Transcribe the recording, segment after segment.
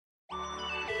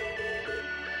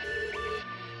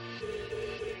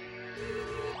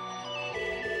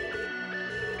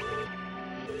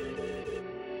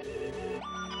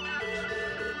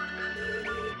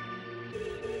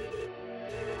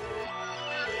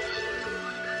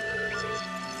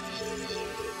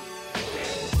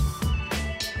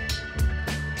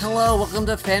Hello, welcome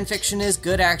to Fanfiction is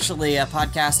Good Actually, a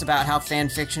podcast about how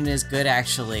fanfiction is good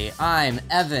actually. I'm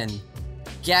Evan.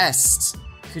 Guest,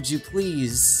 could you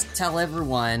please tell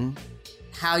everyone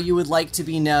how you would like to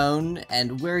be known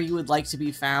and where you would like to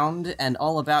be found and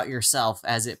all about yourself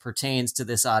as it pertains to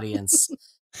this audience?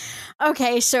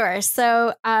 Okay, sure.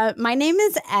 So my name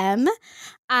is Em.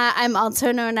 I'm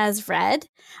also known as Red.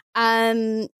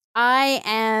 I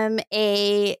am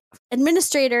a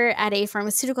administrator at a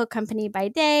pharmaceutical company by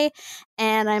day,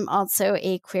 and I'm also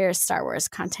a queer Star Wars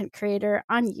content creator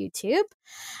on YouTube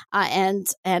and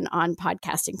on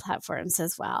podcasting platforms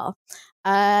as well.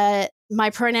 My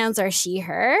pronouns are she,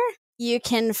 her. You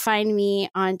can find me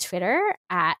on Twitter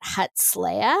at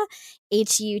Hutsleia,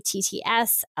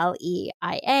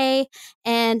 HUTTSLEIA,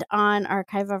 and on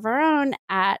Archive of Our Own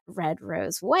at Red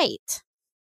Rose White.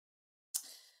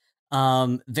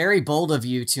 Very bold of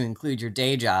you to include your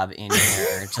day job in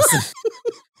here.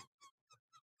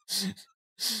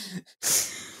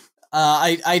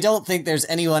 I don't think there's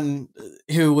anyone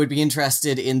who would be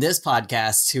interested in this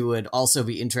podcast who would also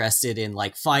be interested in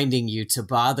like finding you to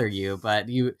bother you, but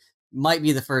you might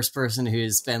be the first person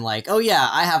who's been like, oh yeah,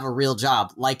 I have a real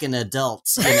job, like an adult,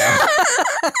 you know?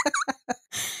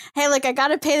 Hey, look, I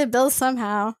gotta pay the bills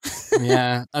somehow.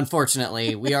 Yeah,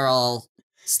 unfortunately, we are all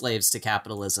slaves to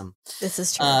capitalism. This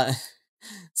is true.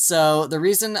 So the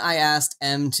reason I asked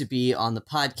Em to be on the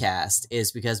podcast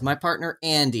is because my partner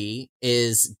Andy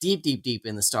is deep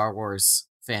in the Star Wars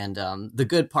fandom. The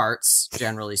good parts,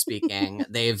 generally speaking.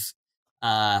 They've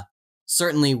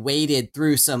certainly waded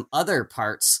through some other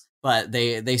parts, but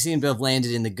they seem to have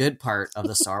landed in the good part of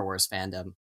the Star Wars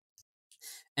fandom.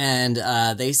 And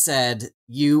they said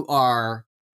you are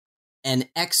an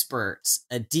expert,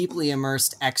 a deeply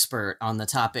immersed expert on the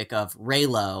topic of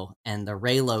Reylo and the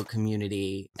Reylo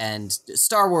community and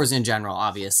Star Wars in general,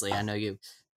 obviously. I know you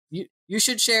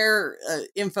should share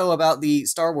info about the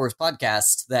Star Wars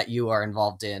podcast that you are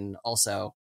involved in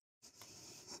also.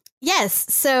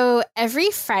 Yes, so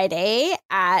every Friday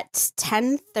at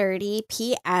 10:30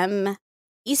 p.m.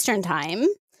 Eastern Time,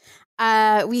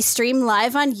 we stream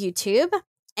live on YouTube.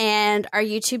 And our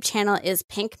YouTube channel is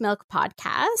Pink Milk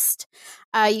Podcast.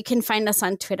 You can find us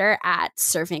on Twitter at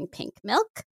Serving Pink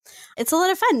Milk. It's a lot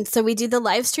of fun. So we do the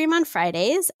live stream on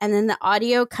Fridays, and then the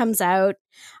audio comes out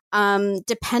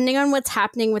depending on what's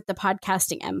happening with the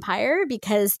podcasting empire,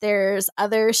 because there's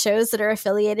other shows that are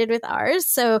affiliated with ours.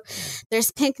 So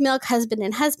there's Pink Milk Husband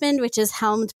and Husband, which is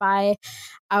helmed by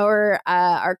our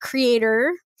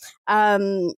creator,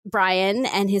 Brian,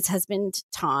 and his husband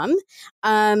Tom,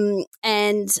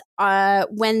 and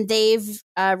when they've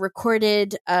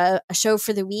recorded a show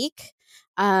for the week,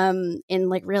 in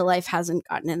like real life hasn't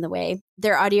gotten in the way,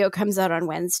 their audio comes out on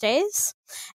Wednesdays,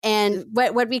 and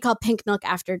what we call Pink Milk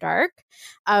After Dark,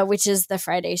 which is the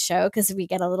Friday show because we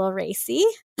get a little racy.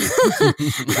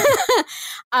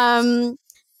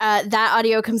 That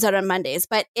audio comes out on Mondays,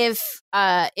 but if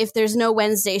there's no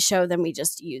Wednesday show, then we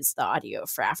just use the audio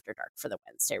for After Dark for the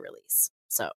Wednesday release.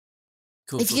 So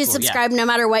if you subscribe, no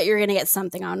matter what, you're going to get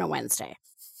something on a Wednesday.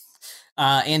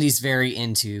 Andy's very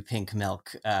into Pink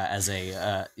Milk as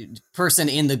a person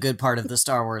in the good part of the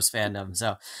Star Wars fandom.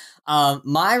 So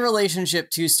my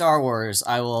relationship to Star Wars,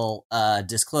 I will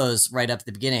disclose right up at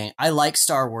the beginning. I like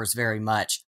Star Wars very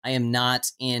much. I am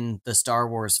not in the Star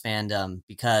Wars fandom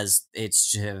because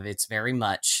it's very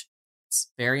much.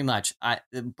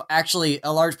 Actually,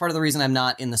 a large part of the reason I'm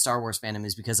not in the Star Wars fandom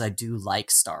is because I do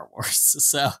like Star Wars.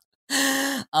 So,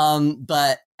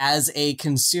 but as a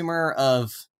consumer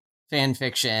of fan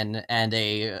fiction and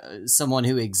someone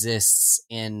who exists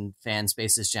in fan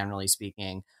spaces, generally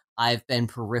speaking, I've been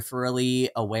peripherally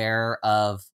aware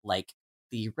of like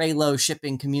the Reylo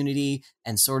shipping community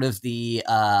and sort of the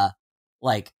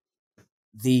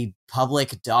the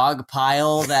public dog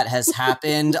pile that has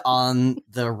happened on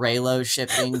the Reylo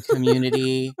shipping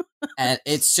community. And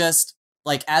it's just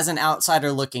like, as an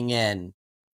outsider looking in,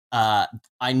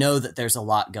 I know that there's a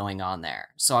lot going on there.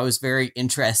 So I was very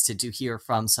interested to hear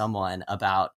from someone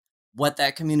about what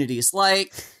that community is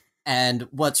like and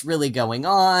what's really going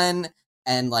on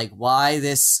and like why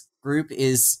this group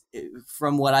is,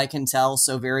 from what I can tell,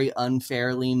 so very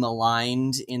unfairly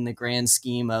maligned in the grand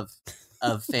scheme of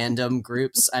fandom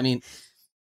groups. I mean,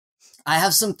 I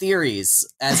have some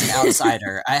theories as an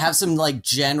outsider. I have some like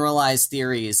generalized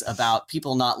theories about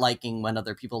people not liking when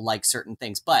other people like certain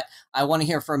things, but I want to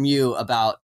hear from you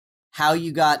about how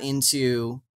you got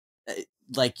into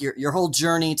like your whole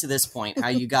journey to this point, how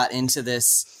you got into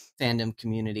this fandom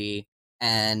community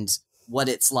and what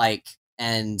it's like,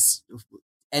 and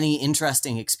any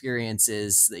interesting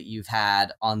experiences that you've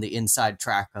had on the inside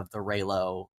track of the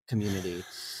Reylo community?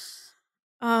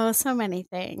 Oh, so many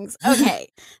things. Okay.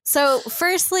 So,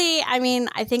 firstly, I mean,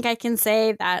 I think I can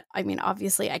say that, I mean,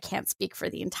 obviously, I can't speak for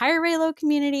the entire Reylo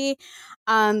community.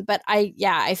 But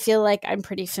I feel like I'm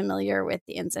pretty familiar with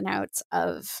the ins and outs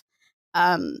of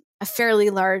a fairly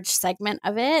large segment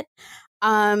of it.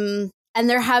 And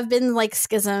there have been like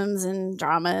schisms and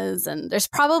dramas, and there's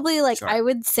probably like, Sure. I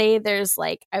would say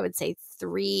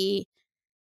three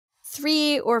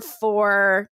or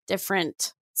four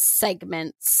different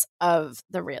segments of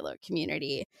the Reylo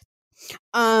community.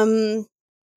 And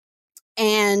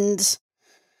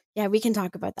yeah, we can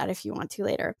talk about that if you want to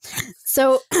later.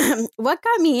 So what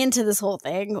got me into this whole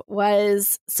thing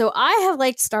was, so I have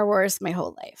liked Star Wars my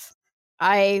whole life.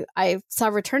 I saw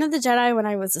Return of the Jedi when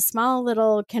I was a small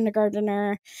little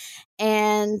kindergartner,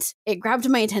 and it grabbed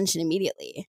my attention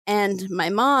immediately. And my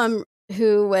mom,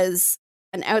 who was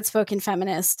an outspoken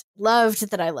feminist, loved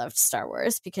that I loved Star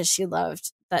Wars because she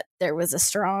loved that there was a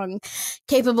strong,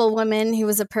 capable woman who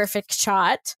was a perfect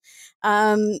shot.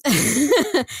 And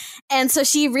so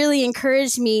she really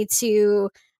encouraged me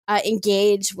to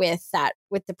engage with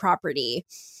the property.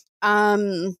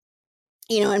 And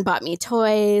bought me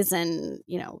toys and,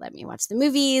 let me watch the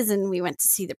movies. And we went to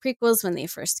see the prequels when they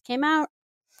first came out.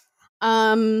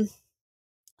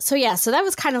 So that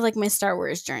was kind of like my Star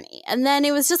Wars journey. And then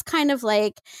it was just kind of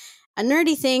like a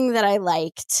nerdy thing that I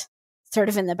liked sort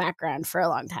of in the background for a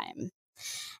long time.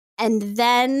 And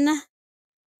then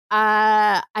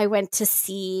I went to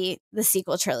see the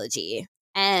sequel trilogy,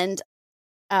 and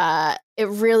it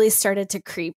really started to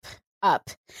creep up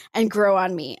and grow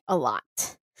on me a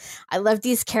lot. I loved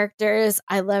these characters.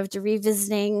 I loved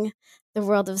revisiting the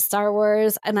world of Star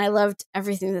Wars, and I loved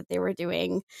everything that they were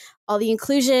doing, all the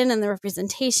inclusion and the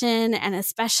representation, and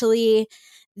especially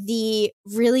the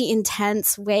really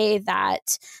intense way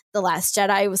that The Last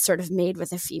Jedi was sort of made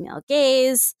with a female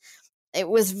gaze. It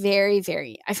was very,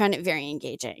 I found it very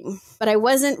engaging, but I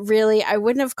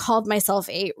wouldn't have called myself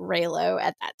a Reylo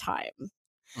at that time.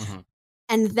 Mm-hmm.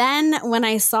 And then when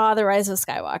I saw The Rise of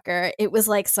Skywalker, it was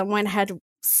like someone had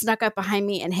snuck up behind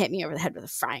me and hit me over the head with a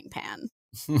frying pan.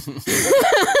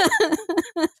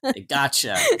 It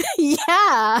gotcha.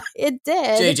 Yeah, it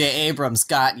did. J.J. Abrams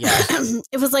got ya.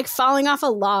 It was like falling off a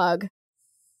log.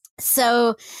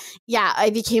 So, yeah,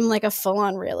 I became like a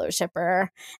full-on Reylo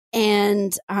shipper,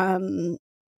 and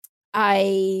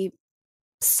I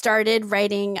started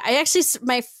writing.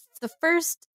 The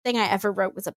first thing I ever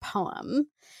wrote was a poem.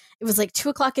 It was like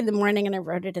 2:00 in the morning, and I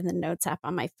wrote it in the notes app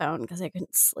on my phone because I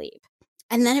couldn't sleep.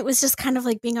 And then it was just kind of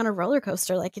like being on a roller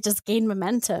coaster. Like it just gained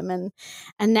momentum.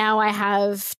 And now I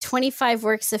have 25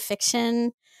 works of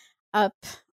fiction up,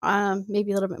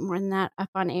 maybe a little bit more than that, up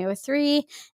on AO3.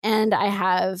 And I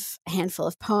have a handful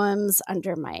of poems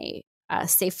under my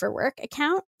Safe for Work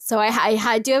account. So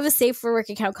I do have a Safe for Work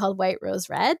account called White Rose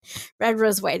Red. Red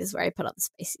Rose White is where I put all the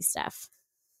spicy stuff.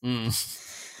 And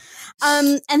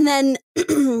then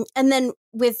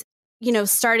with,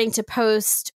 starting to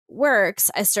post works,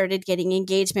 I started getting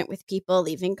engagement with people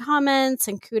leaving comments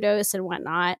and kudos and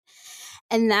whatnot.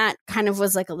 And that kind of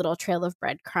was like a little trail of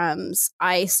breadcrumbs.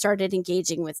 I started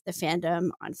engaging with the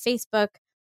fandom on Facebook.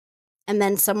 And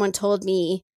then someone told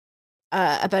me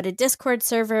about a Discord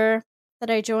server that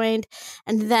I joined.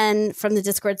 And then from the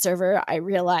Discord server, I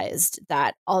realized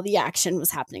that all the action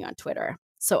was happening on Twitter.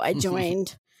 So I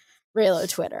joined Reylo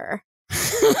Twitter.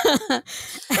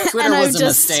 Twitter was a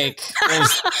mistake.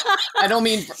 I don't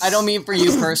mean for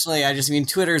you personally. I just mean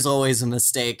Twitter's always a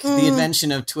mistake. The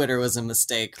invention of Twitter was a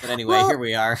mistake. But anyway, here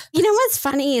we are. You know what's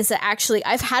funny is that actually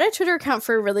I've had a Twitter account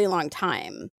for a really long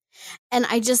time. And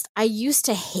I used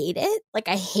to hate it. Like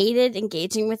I hated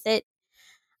engaging with it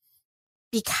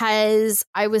because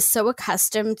I was so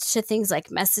accustomed to things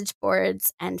like message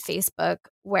boards and Facebook,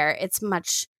 where it's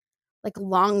much like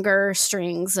longer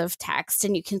strings of text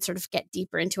and you can sort of get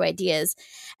deeper into ideas.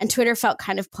 And Twitter felt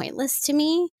kind of pointless to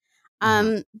me.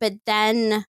 But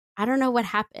then I don't know what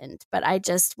happened, but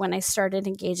when I started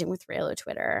engaging with Reylo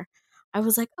Twitter, I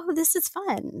was like, oh, this is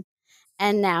fun.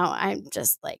 And now I'm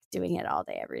just like doing it all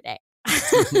day, every day.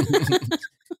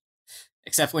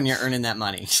 Except when you're earning that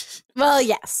money. Well,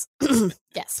 yes.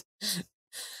 Yes.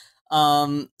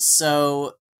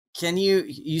 So can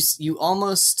you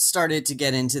almost started to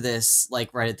get into this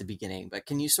like right at the beginning, but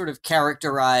can you sort of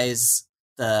characterize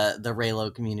the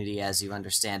Reylo community as you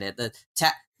understand it? The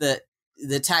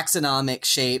taxonomic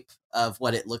shape of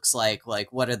what it looks like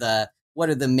what are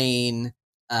the main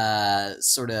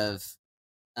sort of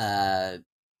I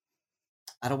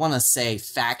don't want to say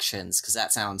factions because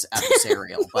that sounds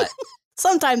adversarial, but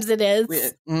Sometimes it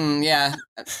is. Yeah,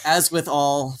 as with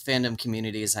all fandom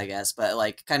communities, I guess. But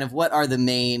like, kind of, what are the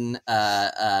main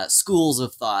schools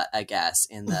of thought, I guess,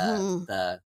 in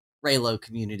the Reylo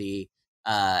community,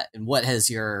 and what has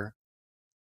your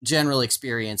general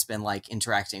experience been like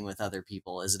interacting with other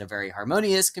people? Is it a very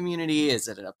harmonious community? Is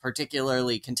it a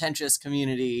particularly contentious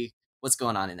community? What's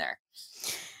going on in there?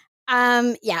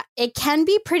 Yeah, it can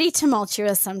be pretty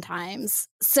tumultuous sometimes.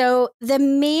 So the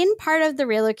main part of the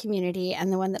Reylo community,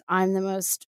 and the one that I'm the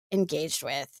most engaged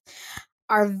with,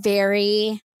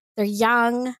 they're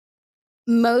young,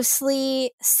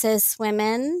 mostly cis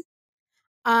women,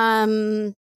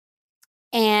 and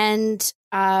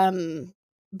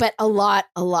but a lot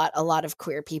of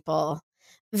queer people.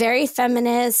 Very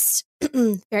feminist,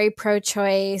 very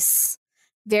pro-choice,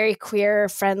 very queer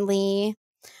friendly.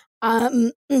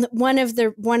 One of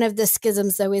the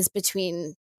schisms though is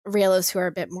between Reylos who are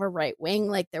a bit more right wing.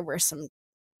 Like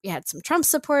we had some Trump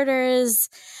supporters.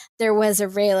 There was a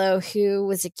Reylo who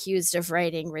was accused of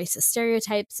writing racist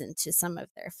stereotypes into some of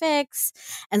their fics.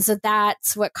 And so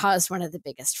that's what caused one of the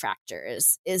biggest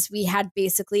fractures. Is we had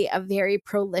basically a very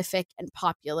prolific and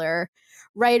popular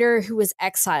writer who was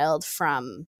exiled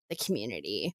from the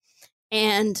community.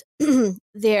 And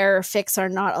their fics are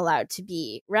not allowed to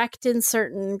be rec in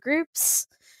certain groups.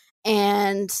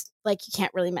 And like, you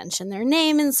can't really mention their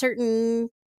name in certain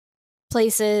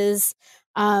places.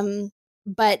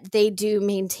 But they do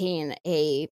maintain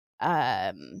they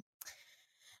have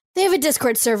a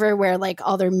Discord server where like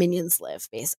all their minions live,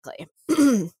 basically.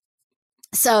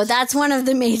 So that's one of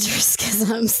the major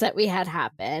schisms that we had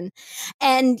happen.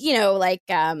 And,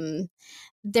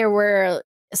 there were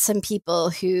some people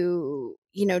who,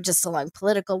 just along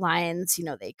political lines,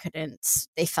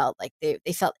 they felt like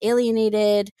they felt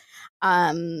alienated.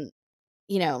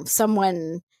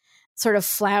 Someone sort of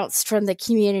flounced from the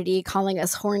community calling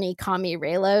us horny commie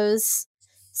Reylos.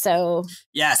 So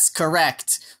yes,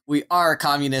 correct. We are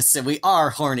communists and we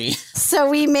are horny. So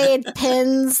we made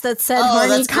pins that said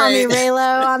horny commie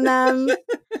Reylo on them.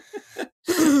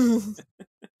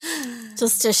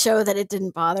 Just to show that it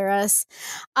didn't bother us.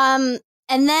 And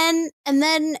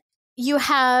then you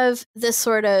have this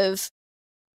sort of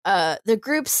the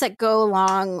groups that go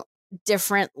along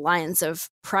different lines of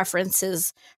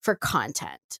preferences for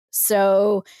content.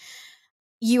 So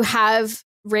you have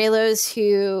Reylos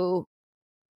who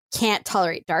can't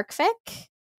tolerate dark fic,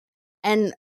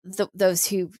 and those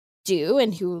who do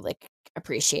and who like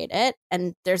appreciate it,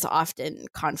 and there's often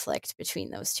conflict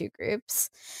between those two groups.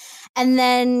 And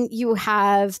then you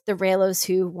have the Reylos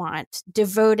who want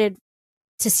devoted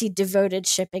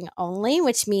shipping only,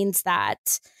 which means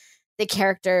that the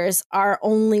characters are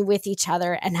only with each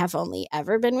other and have only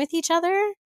ever been with each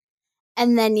other.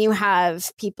 And then you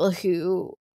have people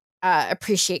who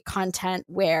appreciate content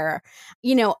where,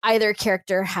 either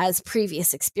character has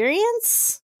previous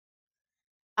experience,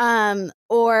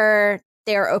 or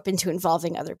they're open to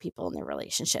involving other people in their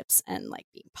relationships and like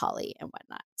being poly and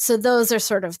whatnot. So those are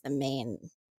sort of the main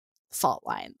fault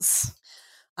lines.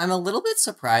 I'm a little bit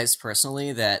surprised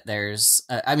personally that there's,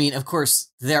 of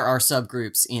course there are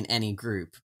subgroups in any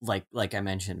group, like I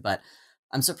mentioned, but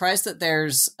I'm surprised that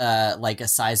there's like a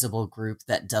sizable group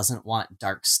that doesn't want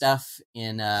dark stuff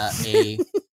in a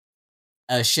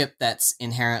ship that's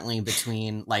inherently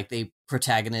between like the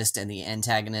protagonist and the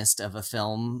antagonist of a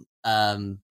film.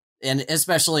 And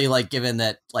especially like given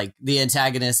that like the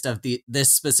antagonist of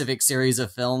this specific series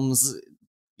of films,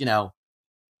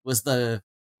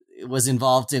 was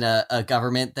involved in a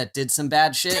government that did some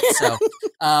bad shit. So,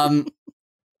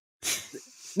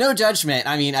 no judgment.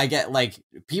 I mean, I get like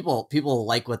people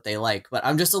like what they like, but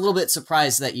I'm just a little bit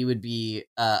surprised that you would be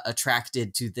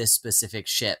attracted to this specific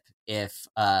ship if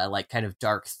like kind of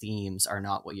dark themes are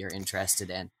not what you're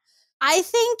interested in. I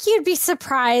think you'd be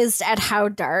surprised at how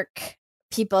dark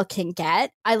people can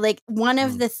get. I like one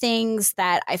of the things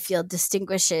that I feel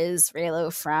distinguishes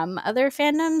Reylo from other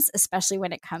fandoms, especially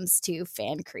when it comes to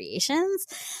fan creations,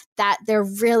 that they're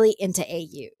really into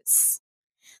AUs.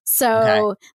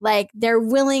 So like they're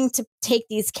willing to take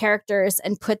these characters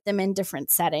and put them in different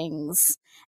settings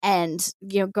and,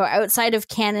 go outside of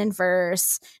canon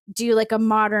verse, do like a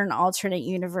modern alternate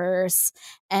universe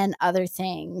and other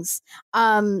things.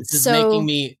 This is making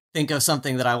me think of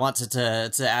something that I wanted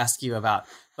to ask you about.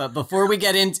 But before we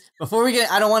get, I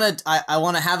want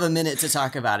to have a minute to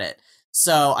talk about it.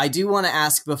 So I do want to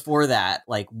ask before that,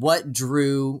 like what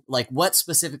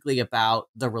specifically about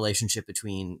the relationship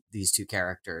between these two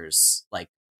characters, like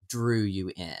drew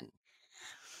you in?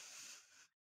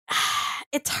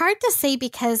 it's hard to say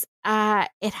because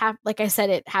like I said,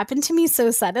 it happened to me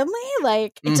so suddenly.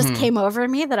 Like it just came over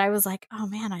me that I was like, oh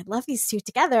man, I love these two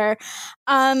together.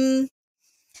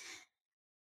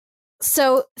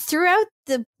 So throughout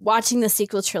watching the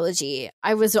sequel trilogy,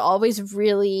 I was always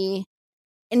really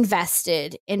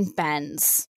invested in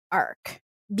Ben's arc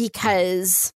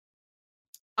because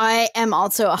I am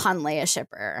also a Han Leia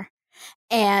shipper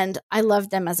and I love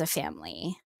them as a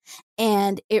family.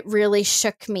 And it really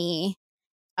shook me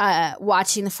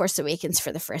watching The Force Awakens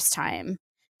for the first time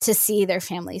to see their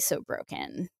family so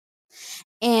broken.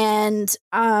 And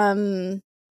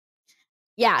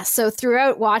so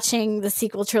throughout watching the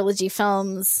sequel trilogy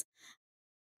films,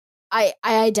 I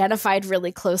identified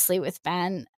really closely with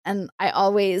Ben, and I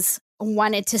always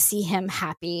wanted to see him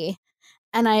happy.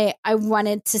 And I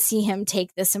wanted to see him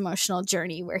take this emotional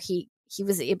journey where he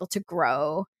was able to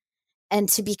grow and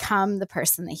to become the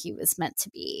person that he was meant to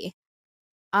be.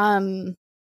 I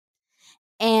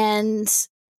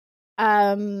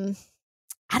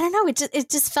don't know. It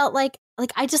just felt like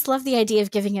I just love the idea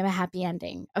of giving him a happy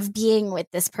ending, of being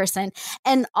with this person.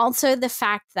 And also the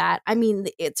fact that, I mean,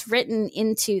 it's written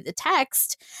into the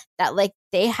text that like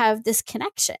they have this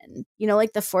connection, you know,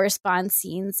 like the Force bond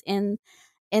scenes in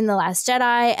The Last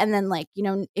Jedi. And then like, you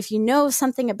know, if you know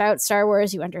something about Star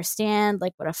Wars, you understand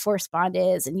like what a Force bond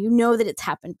is, and you know that it's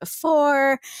happened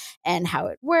before and how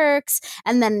it works.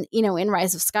 And then, you know, in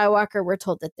Rise of Skywalker, we're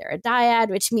told that they're a dyad,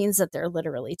 which means that they're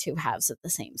literally two halves of the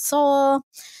same soul.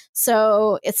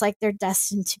 So it's like they're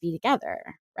destined to be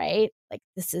together, right? Like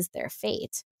this is their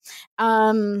fate.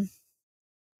 And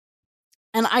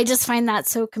I just find that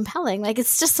so compelling. Like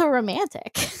it's just so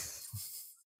romantic.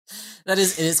 It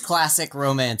is classic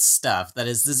romance stuff.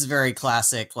 This is very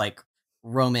classic, like,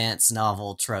 romance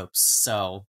novel tropes.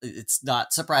 So it's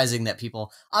not surprising that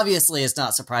obviously it's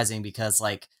not surprising because,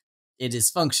 like, it is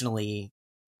functionally,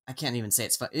 I can't even say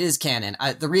it is canon.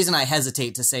 The reason I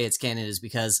hesitate to say it's canon is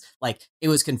because, like, it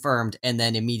was confirmed and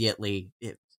then immediately,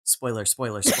 spoiler.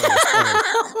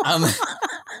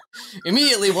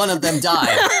 Immediately one of them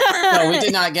died. So we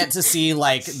did not get to see,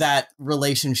 like, that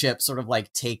relationship sort of,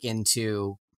 like, take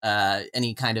into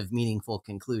any kind of meaningful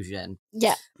conclusion.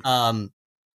 Yeah.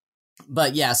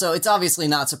 But yeah, so it's obviously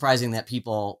not surprising that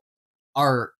people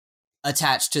are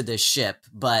attached to this ship,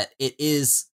 but it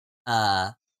is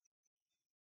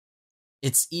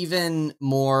it's even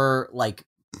more like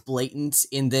blatant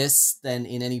in this than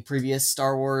in any previous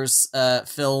Star Wars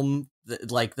film.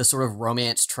 Like the sort of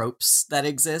romance tropes that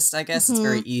exist, I guess. It's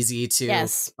very easy to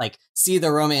like see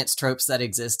the romance tropes that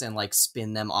exist and like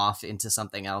spin them off into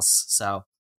something else. So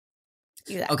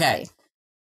exactly. Okay,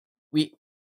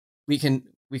 we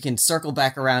can circle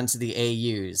back around to the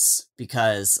AUs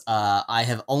because I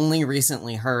have only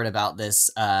recently heard about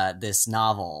this this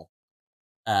novel.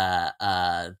 Oh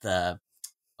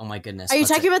my goodness. Are you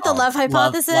talking about the Love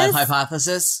Hypothesis? Love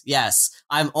Hypothesis? Yes.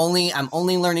 I'm only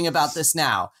learning about this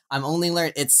now. I'm only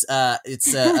learning. It's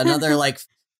another like.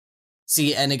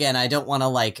 See, and again, I don't want to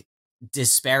like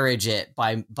disparage it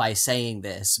by saying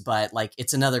this, but like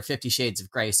it's another 50 Shades of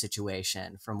Grey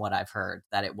situation from what I've heard,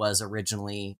 that it was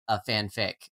originally a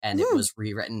fanfic and it was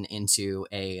rewritten into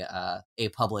a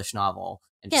published novel,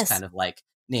 and just kind of like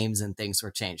names and things were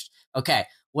changed. Okay,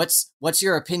 what's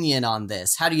your opinion on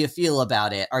this? How do you feel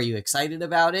about it? Are you excited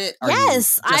about it?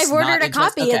 Yes, I've ordered a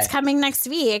copy. Okay. It's coming next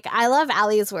week. I love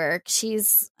Allie's work.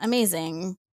 She's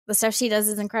amazing. The stuff she does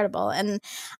is incredible, and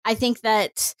I think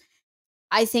that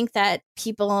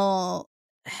people,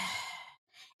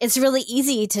 it's really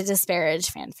easy to disparage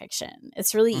fan fiction.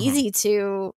 It's really easy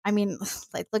to, I mean,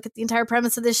 like, look at the entire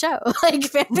premise of the show. Like,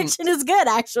 fan fiction is good,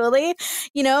 actually.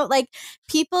 You know, like,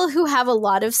 people who have a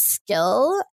lot of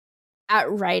skill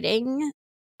at writing,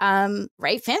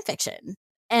 write fan fiction.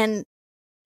 And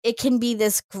it can be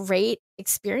this great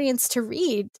experience to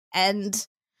read and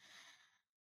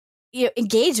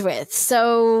engage with.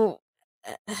 So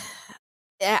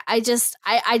I just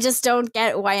don't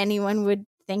get why anyone would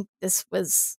think this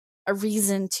was a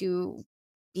reason to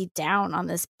be down on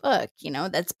this book, you know,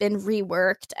 that's been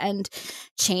reworked and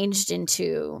changed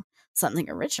into something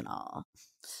original.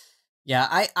 Yeah,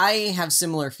 I have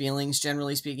similar feelings,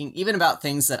 generally speaking, even about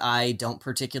things that I don't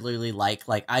particularly like.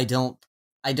 Like I don't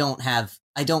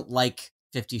like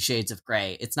 50 Shades of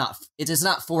Grey. It is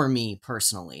not for me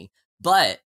personally.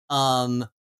 But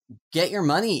get your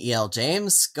money, E.L.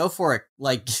 James. Go for it.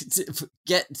 Like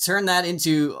turn that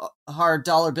into hard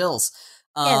dollar bills.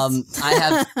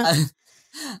 Yes.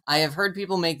 I have heard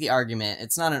people make the argument.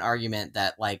 It's not an argument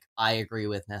that like I agree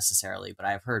with necessarily, but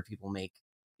I've heard people make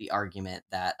the argument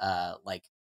that like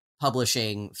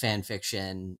publishing fan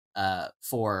fiction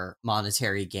for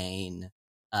monetary gain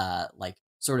like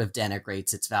sort of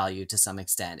denigrates its value to some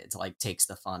extent. It like takes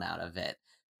the fun out of it.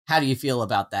 How do you feel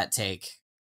about that take?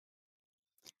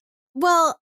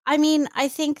 Well, I mean, I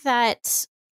think that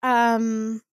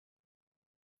fan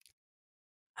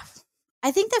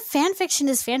fiction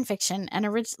is fan fiction, and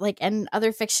and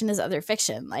other fiction is other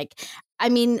fiction. Like, I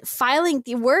mean,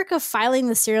 the work of filing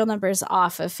the serial numbers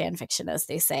off of fan fiction, as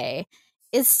they say,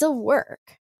 is still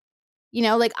work. You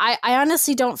know, like I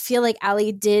honestly don't feel like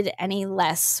Ali did any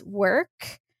less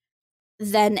work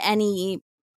than any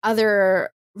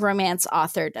other romance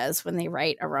author does when they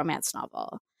write a romance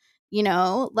novel. You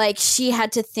know, like she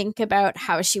had to think about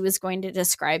how she was going to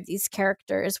describe these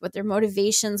characters, what their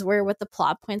motivations were, what the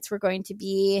plot points were going to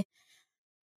be.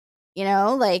 You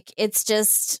know, like it's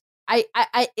just I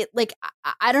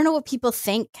don't know what people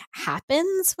think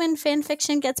happens when fan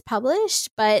fiction gets published,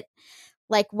 but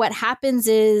like what happens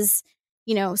is,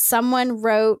 you know, someone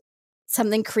wrote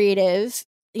something creative,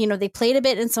 you know, they played a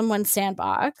bit in someone's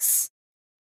sandbox,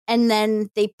 and then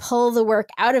they pull the work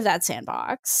out of that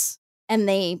sandbox and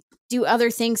they do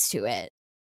other things to it.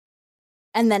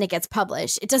 And then it gets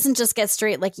published. It doesn't just get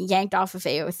straight like yanked off of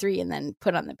AO3 and then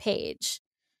put on the page.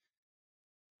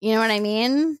 You know what I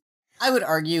mean? I would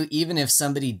argue even if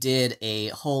somebody did a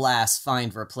whole ass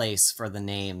find replace for the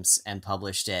names and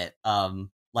published it,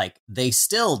 like they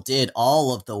still did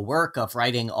all of the work of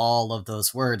writing all of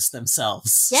those words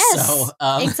themselves. Yes, so,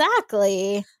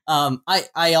 exactly.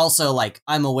 I also like,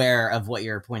 I'm aware of what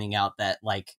you're pointing out, that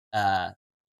like,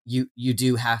 you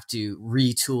do have to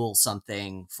retool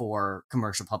something for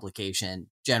commercial publication,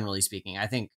 generally speaking. I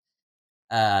think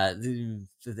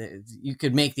you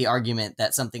could make the argument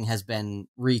that something has been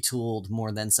retooled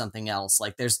more than something else.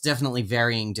 Like there's definitely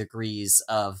varying degrees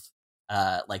of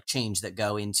like change that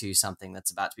go into something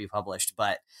that's about to be published.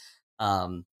 But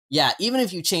yeah, even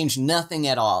if you change nothing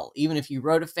at all, even if you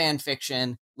wrote a fan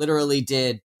fiction, literally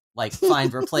did like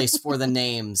find replace for the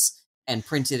names and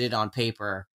printed it on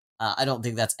paper, I don't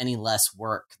think that's any less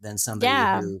work than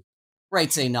somebody who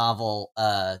writes a novel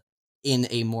in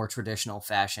a more traditional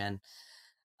fashion.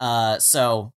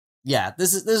 So yeah,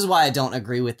 this is why I don't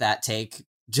agree with that take,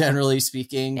 generally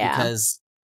speaking, because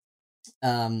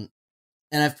and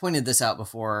I've pointed this out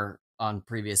before on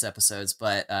previous episodes,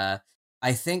 but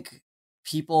I think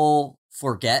people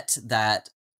forget that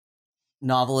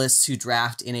novelists who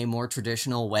draft in a more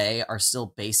traditional way are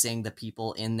still basing the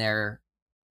people in their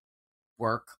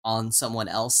work on someone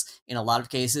else. In a lot of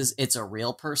cases, it's a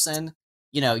real person.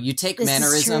 You know, you take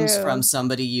mannerisms from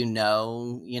somebody, you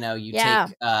know, you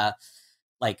take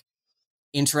like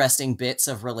interesting bits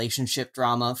of relationship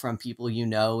drama from people you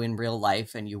know in real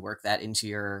life, and you work that into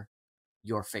your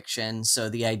fiction. So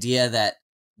the idea that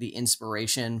the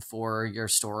inspiration for your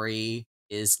story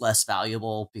is less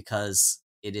valuable because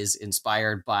it is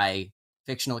inspired by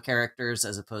fictional characters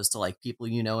as opposed to like people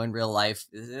you know in real life,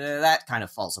 that kind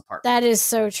of falls apart. That is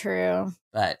so true.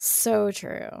 But so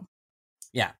true.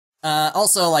 Yeah.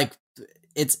 Also, like,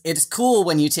 it's cool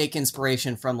when you take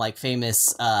inspiration from like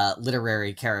famous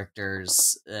literary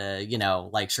characters, you know,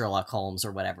 like Sherlock Holmes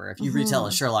or whatever. If you retell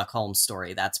a Sherlock Holmes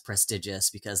story, that's prestigious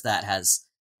because that has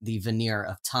the veneer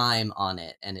of time on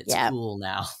it, and it's cool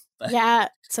now. But, yeah,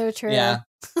 so true. Yeah.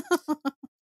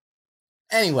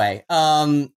 Anyway,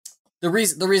 the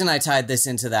reason I tied this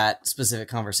into that specific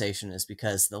conversation is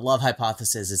because the Love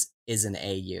Hypothesis is an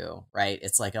AU, right?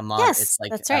 It's like a mod. Yes, it's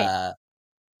like that's right.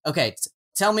 Okay,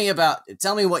 tell me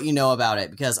what you know about it,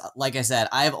 because like I said,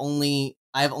 I have only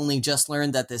just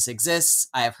learned that this exists.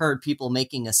 I have heard people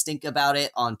making a stink about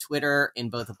it on Twitter in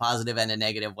both a positive and a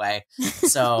negative way.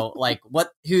 So like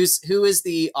who is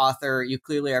the author? You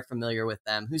clearly are familiar with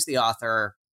them. Who's the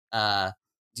author?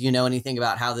 Do you know anything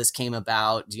about how this came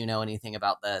about? Do you know anything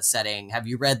about the setting? Have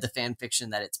you read the fan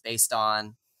fiction that it's based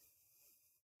on?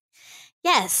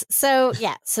 Yes. So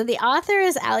the author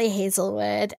is Ali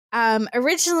Hazelwood.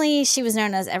 Originally she was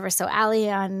known as Ever So Ali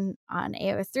on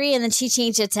AO3, and then she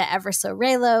changed it to Ever So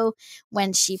Raylo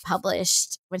when she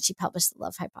published The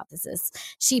Love Hypothesis.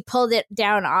 She pulled it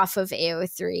down off of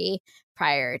AO3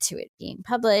 prior to it being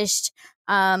published.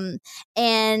 And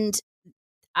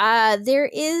there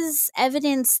is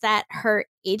evidence that her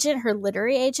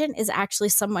literary agent, is actually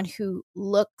someone who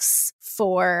looks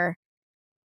for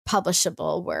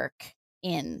publishable work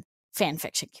in fan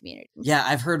fiction community. Yeah,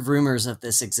 I've heard rumors of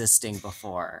this existing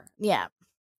before. Yeah.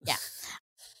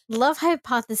 Love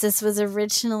Hypothesis was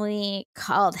originally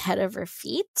called Head Over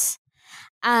Feet.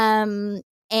 And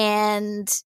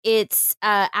it's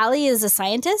Ali is a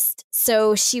scientist,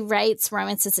 so she writes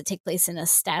romances that take place in a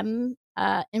STEM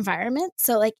environment,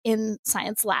 so like in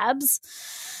science labs.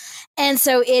 And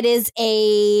so it is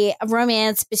a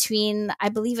romance between, I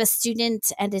believe, a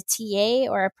student and a TA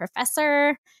or a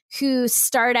professor who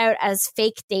start out as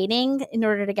fake dating in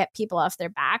order to get people off their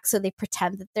back. So they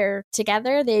pretend that they're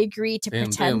together. They agree to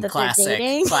pretend that classic, they're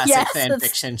dating. Classic fan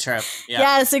fiction trope. Yep.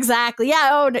 Yes, exactly. Yeah.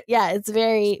 Oh, yeah. It's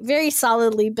very, very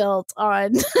solidly built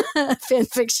on fan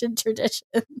fiction traditions.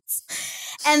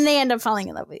 And they end up falling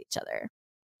in love with each other.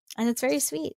 And it's very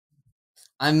sweet.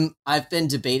 I've been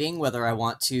debating whether I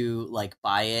want to like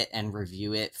buy it and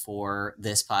review it for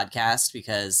this podcast,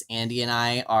 because Andy and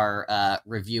I are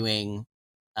reviewing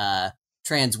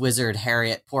trans wizard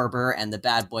Harriet Porber and the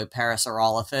bad boy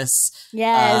Parasaurolophus.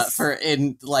 Yes.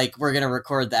 We're gonna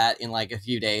record that in like a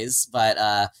few days,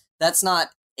 but that's not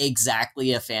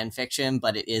exactly a fan fiction,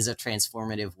 but it is a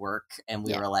transformative work, and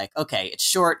we were like, okay, it's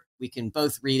short, we can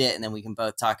both read it and then we can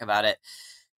both talk about it.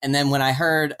 And then when I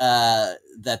heard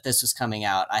that this was coming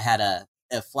out, I had a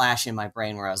flash in my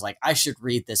brain where I was like, I should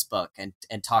read this book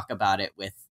and talk about it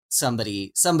with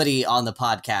somebody on the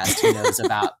podcast who knows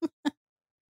about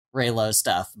Reylo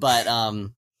stuff. But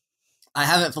I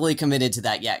haven't fully committed to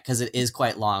that yet because it is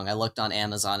quite long. I looked on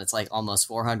Amazon. It's like almost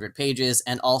 400 pages.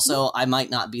 And also, I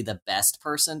might not be the best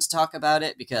person to talk about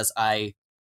it because I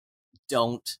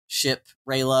don't ship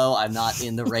Reylo. I'm not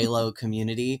in the Reylo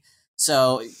community.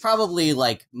 So probably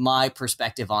like my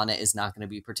perspective on it is not going to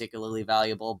be particularly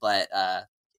valuable. But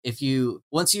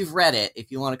once you've read it, if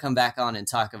you want to come back on and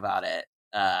talk about it,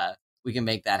 we can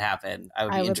make that happen. I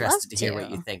would be interested to hear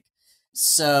what you think.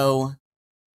 So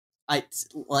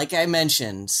like I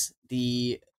mentioned,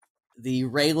 the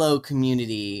Reylo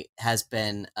community has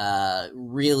been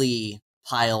really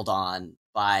piled on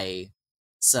by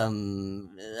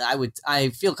some, I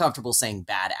feel comfortable saying,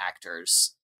 bad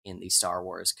actors in the Star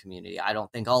Wars community. I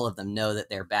don't think all of them know that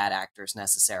they're bad actors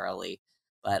necessarily,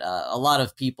 but a lot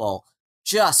of people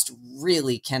just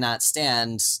really cannot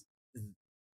stand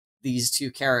these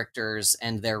two characters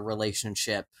and their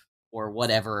relationship or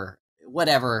whatever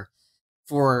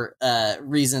for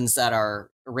reasons that are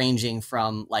ranging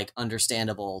from like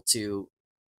understandable to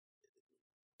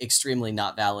extremely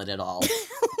not valid at all.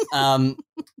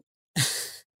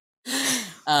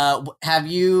 Have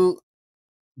you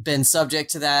been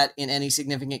subject to that in any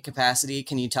significant capacity?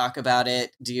 Can you talk about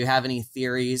it? Do you have any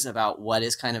theories about what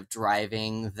is kind of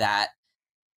driving that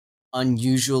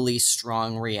unusually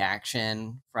strong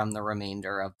reaction from the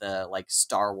remainder of the like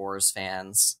Star Wars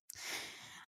fans?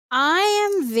 I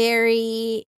am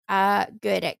very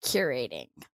good at curating.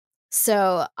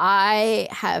 So I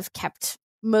have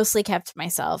mostly kept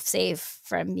myself safe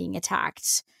from being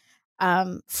attacked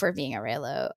for being a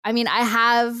Reylo. I mean, I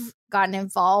have gotten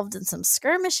involved in some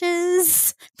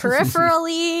skirmishes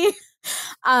peripherally.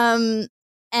 And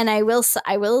I will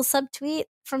subtweet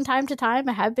from time to time.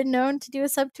 I have been known to do a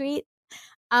subtweet.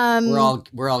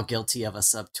 We're all guilty of a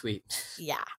subtweet.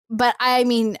 Yeah. But I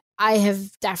mean, I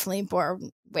have definitely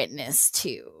borne witness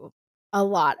to a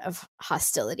lot of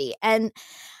hostility. And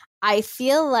I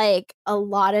feel like a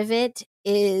lot of it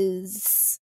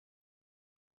is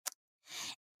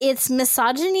it's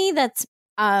misogyny that's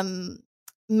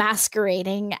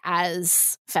masquerading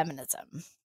as feminism.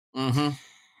 Mm-hmm.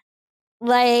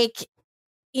 Like,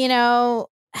 you know,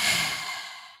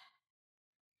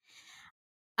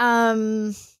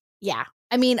 yeah.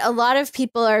 I mean, a lot of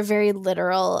people are very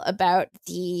literal about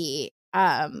the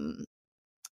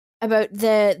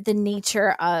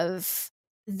nature of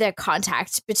the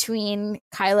contact between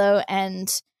Kylo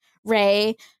and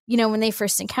Rey, you know, when they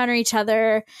first encounter each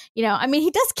other. You know, I mean,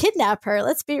 he does kidnap her,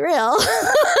 let's be real.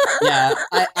 Yeah,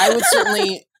 I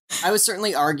would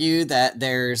certainly argue that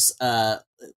there's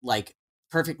like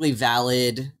perfectly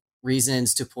valid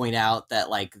reasons to point out that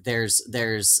like there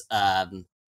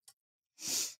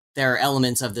are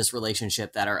elements of this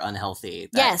relationship that are unhealthy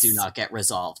that do not get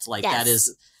resolved. Like that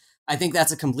is, I think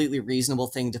that's a completely reasonable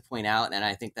thing to point out, and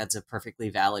I think that's a perfectly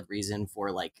valid reason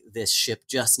for like this ship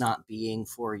just not being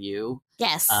for you.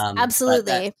 Yes,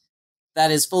 absolutely.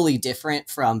 That is fully different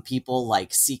from people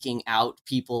like seeking out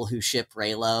people who ship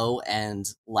Reylo and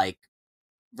like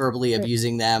verbally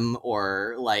abusing them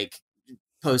or like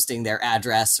posting their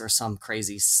address or some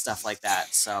crazy stuff like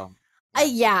that. So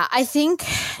I think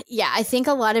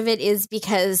a lot of it is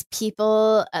because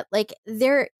people like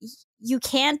you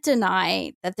can't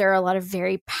deny that there are a lot of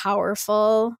very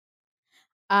powerful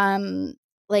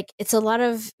like it's a lot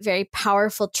of very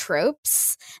powerful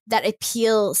tropes that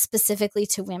appeal specifically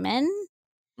to women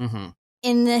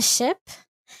in this ship.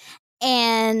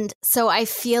 And so I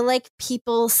feel like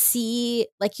people see,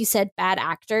 like you said, bad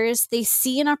actors, they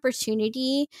see an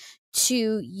opportunity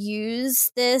to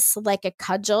use this like a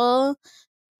cudgel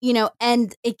you know,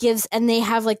 and it gives, and they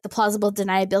have like the plausible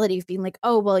deniability of being like,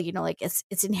 oh, well, you know, like it's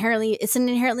an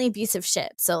inherently abusive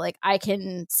ship. So like I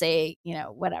can say, you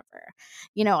know, whatever,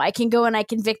 you know, I can go and I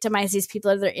can victimize these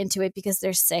people that are into it because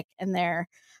they're sick and they're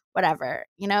whatever,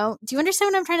 you know. Do you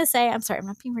understand what I'm trying to say? I'm sorry, I'm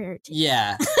not being very articulate.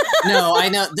 Yeah. No, I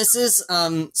know. This is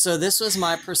so this was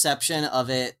my perception of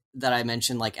it that I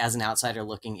mentioned, like as an outsider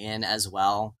looking in as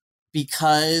well.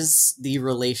 Because the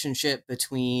relationship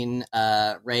between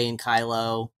Rey and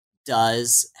Kylo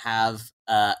does have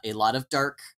a lot of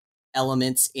dark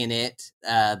elements in it.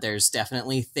 There's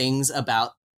definitely things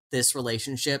about this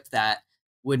relationship that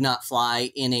would not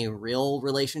fly in a real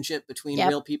relationship between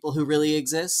real people who really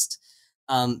exist.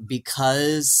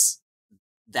 Because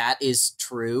that is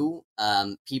true.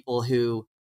 People who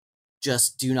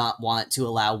just do not want to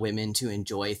allow women to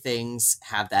enjoy things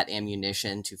have that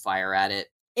ammunition to fire at it.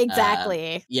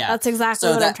 Exactly. Yeah. That's exactly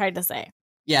what I'm trying to say.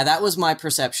 Yeah, that was my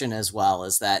perception as well,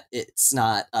 is that it's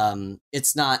not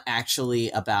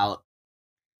actually about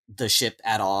the ship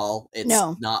at all.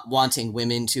 It's not wanting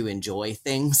women to enjoy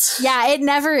things. Yeah, it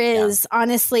never is. Yeah.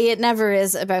 Honestly, it never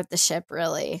is about the ship,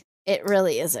 really. It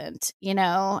really isn't, you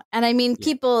know? And I mean,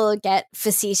 people get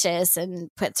facetious and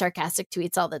put sarcastic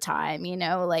tweets all the time, you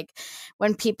know? Like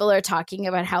when people are talking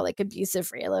about how like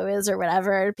abusive Reylo is or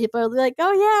whatever, people are like,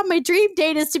 oh yeah, my dream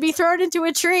date is to be thrown into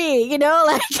a tree, you know?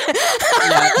 Like,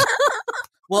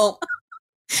 Well,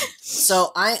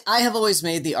 so I have always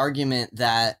made the argument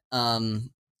that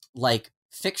like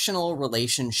fictional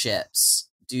relationships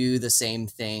do the same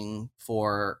thing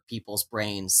for people's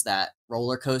brains that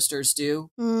roller coasters do.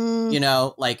 You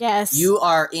know, like you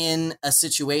are in a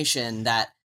situation that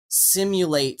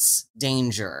simulates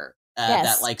danger,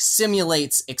 that like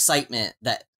simulates excitement,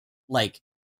 that like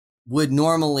you would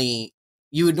normally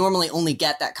only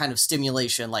get that kind of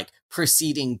stimulation like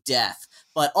preceding death,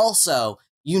 but also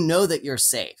you know that you're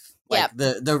safe. Like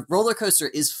the roller coaster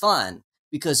is fun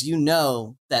because you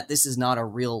know that this is not a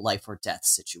real life or death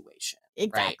situation.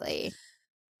 Exactly.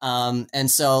 Right? And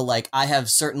so like I have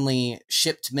certainly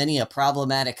shipped many a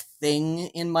problematic thing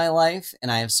in my life,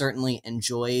 and I have certainly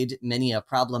enjoyed many a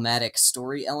problematic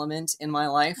story element in my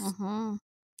life. Mm-hmm.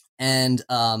 And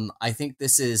I think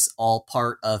this is all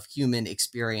part of human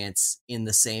experience in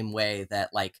the same way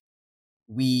that like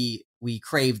we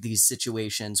crave these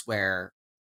situations where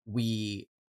we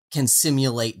can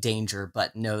simulate danger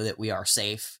but know that we are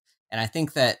safe. And I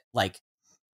think that like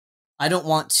I don't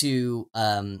want to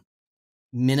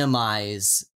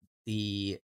minimize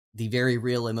the very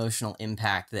real emotional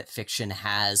impact that fiction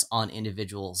has on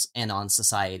individuals and on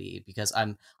society, because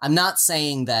I'm not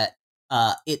saying that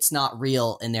it's not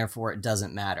real and therefore it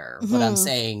doesn't matter. Mm-hmm. What I'm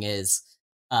saying is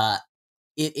it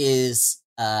is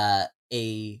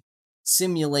a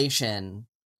simulation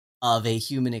of a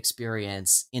human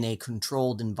experience in a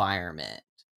controlled environment.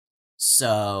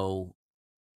 So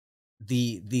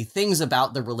the things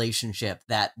about the relationship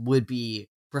that would be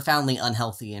profoundly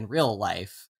unhealthy in real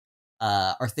life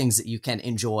are things that you can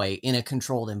enjoy in a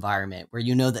controlled environment where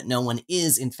you know that no one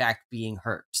is in fact being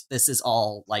hurt. This is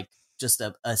all like just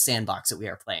a sandbox that we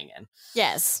are playing in.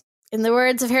 Yes. In the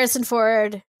words of Harrison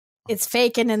Ford, it's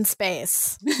faking in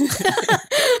space.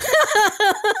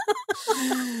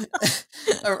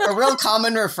 a real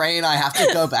common refrain I have to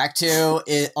go back to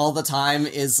it all the time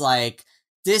is like,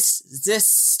 this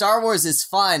Star Wars is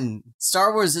fun.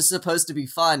 Star Wars is supposed to be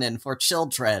fun and for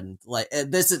children. Like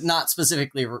this is not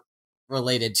specifically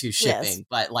related to shipping,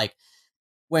 but like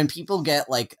when people get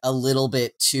like a little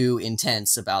bit too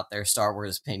intense about their Star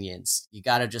Wars opinions, you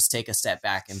got to just take a step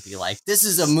back and be like, this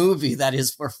is a movie that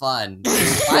is for fun.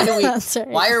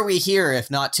 Why are we here if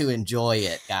not to enjoy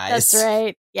it, guys? That's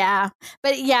right. Yeah.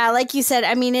 But yeah, like you said,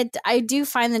 I mean, I do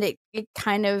find that it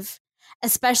kind of,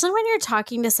 especially when you're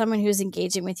talking to someone who's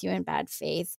engaging with you in bad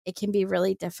faith, it can be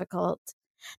really difficult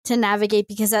to navigate,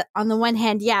 because on the one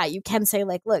hand, yeah, you can say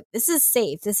like, look, this is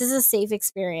safe. This is a safe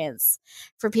experience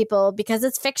for people because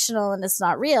it's fictional and it's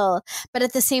not real. But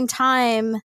at the same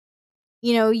time,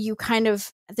 you know, you kind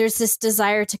of, there's this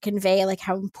desire to convey like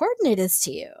how important it is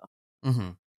to you,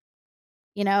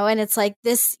 you know, and it's like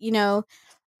this, you know,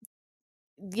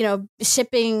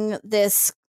 shipping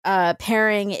this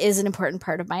pairing is an important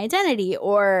part of my identity,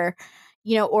 or,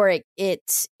 you know, or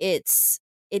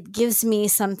it gives me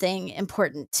something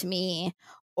important to me,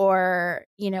 or,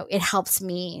 you know, it helps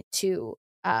me to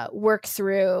work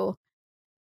through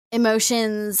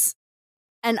emotions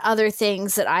and other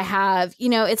things that I have. You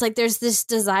know, it's like there's this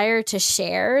desire to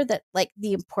share that, like,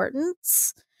 the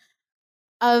importance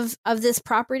of this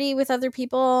property with other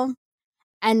people.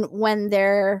 And when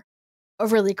they're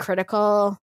overly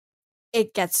critical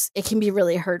it can be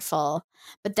really hurtful.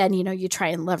 But then, you try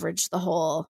and leverage the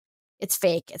whole, it's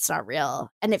fake, it's not real,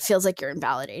 and it feels like you're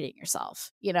invalidating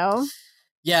yourself,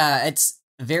 Yeah, it's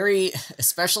very,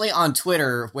 especially on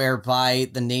Twitter, where by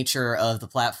the nature of the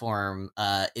platform,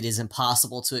 it is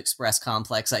impossible to express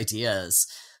complex ideas.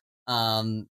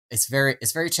 It's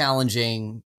very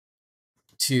challenging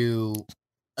to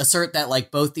assert that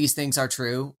like both these things are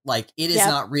true. Like it is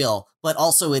not real, but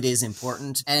also it is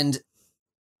important. And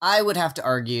I would have to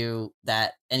argue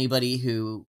that anybody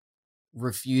who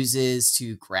refuses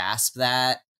to grasp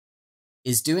that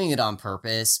is doing it on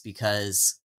purpose,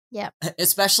 because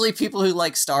especially people who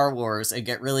like Star Wars and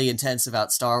get really intense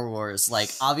about Star Wars, like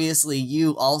obviously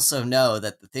you also know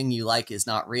that the thing you like is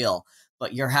not real,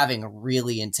 but you're having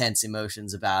really intense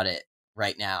emotions about it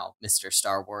right now, Mr.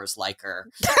 Star Wars liker.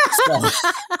 So,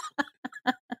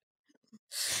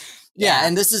 yeah,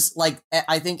 and this is like,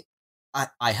 I think,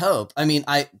 I hope, I mean,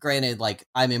 granted, like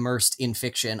I'm immersed in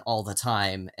fiction all the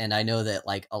time, and I know that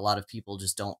like a lot of people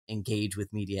just don't engage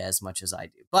with media as much as I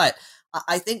do, but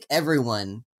I think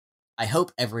I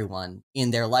hope everyone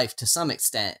in their life to some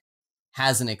extent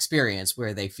has an experience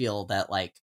where they feel that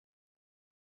like,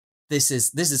 this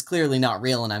is clearly not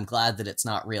real, and I'm glad that it's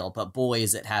not real, but boy,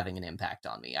 is it having an impact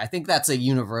on me. I think that's a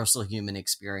universal human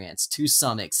experience to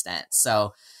some extent.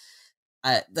 So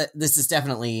this is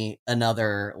definitely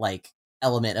another like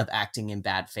element of acting in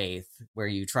bad faith, where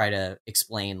you try to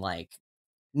explain like,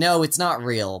 no, it's not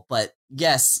real, but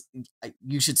yes,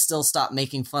 you should still stop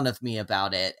making fun of me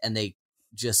about it. And they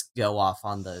just go off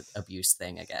on the abuse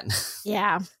thing again.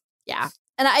 Yeah.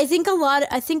 And I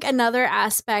think another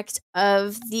aspect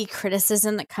of the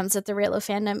criticism that comes with the Reylo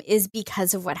fandom is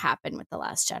because of what happened with The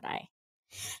Last Jedi.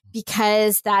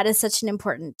 Because that is such an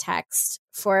important text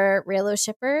for Reylo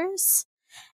shippers.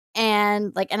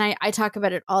 And like, and I talk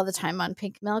about it all the time on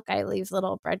Pink Milk. I leave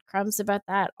little breadcrumbs about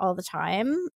that all the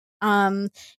time.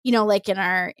 Like in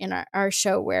our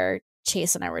show where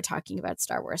Chase and I were talking about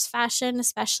Star Wars fashion,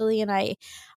 especially, and I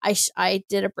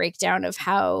did a breakdown of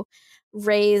how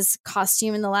Rey's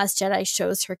costume in The Last Jedi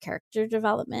shows her character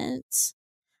development.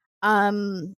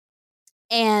 And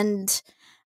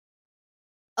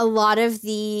a lot of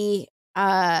the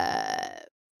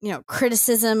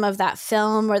criticism of that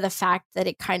film, or the fact that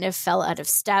it kind of fell out of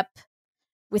step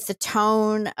with the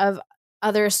tone of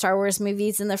other Star Wars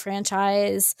movies in the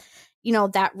franchise,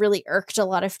 that really irked a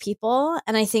lot of people.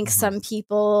 And I think some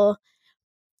people,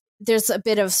 there's a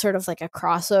bit of sort of like a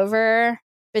crossover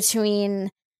between,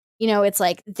 it's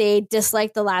like they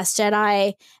dislike The Last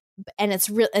Jedi, and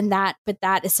it's real, but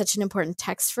that is such an important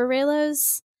text for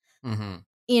Reylos. And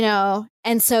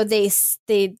so they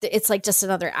it's like just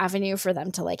another avenue for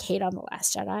them to like hate on The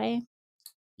Last Jedi.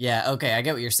 Yeah, okay, I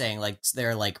get what you're saying. Like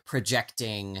they're like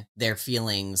projecting their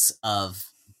feelings of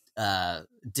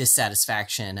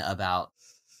dissatisfaction about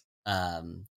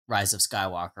Rise of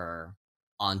Skywalker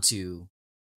onto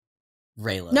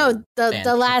Reylo. No,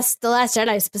 the last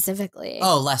Jedi specifically.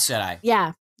 Oh, Last Jedi.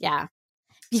 Yeah.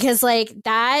 Because like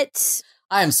that,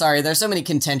 I'm sorry, there's so many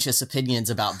contentious opinions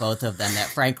about both of them that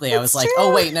frankly I was like, true.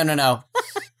 oh wait, no.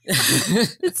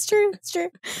 It's true.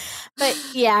 But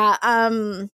yeah,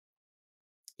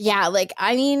 like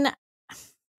I mean,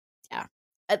 yeah.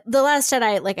 The Last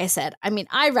Jedi, like I said, I mean,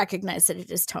 I recognize that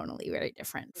it is tonally very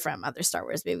different from other Star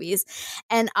Wars movies,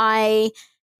 and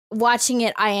watching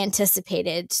it, I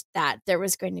anticipated that there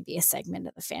was going to be a segment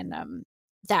of the fandom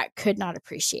that could not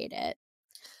appreciate it.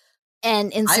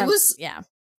 And I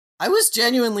was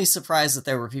genuinely surprised that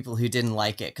there were people who didn't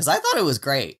like it, because I thought it was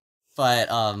great. But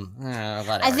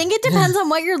whatever. I think it depends on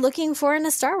what you're looking for in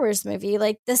a Star Wars movie.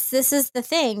 Like this is the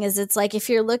thing, is it's like if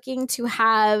you're looking to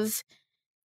have,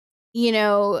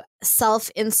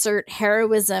 self-insert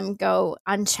heroism go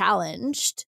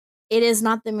unchallenged, it is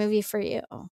not the movie for you.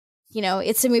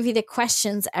 It's a movie that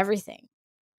questions everything.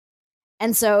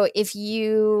 And so if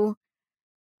you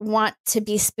want to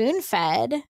be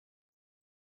spoon-fed,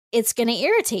 it's going to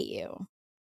irritate you.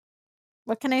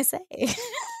 What can I say?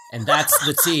 And that's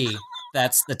the tea.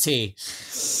 That's the tea.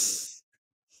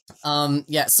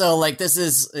 Yeah, so like this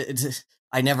is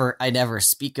I never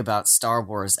speak about Star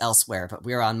Wars elsewhere, but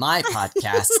we're on my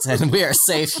podcast and we are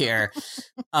safe here.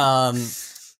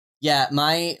 Yeah,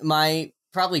 my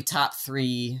probably top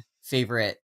 3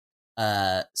 favorite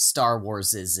Star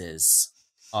Warses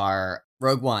are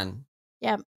Rogue One.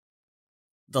 Yep.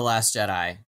 The Last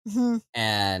Jedi.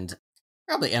 And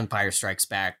probably Empire Strikes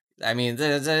Back. I mean,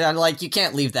 like you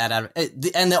can't leave that out.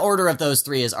 And the order of those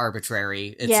 3 is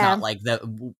arbitrary. It's not like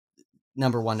the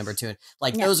number 1, number 2.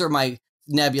 Like those are my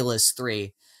nebulous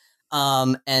 3.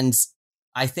 And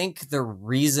I think the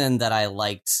reason that I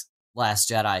liked Last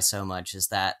Jedi so much is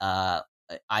that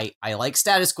I like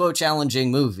status quo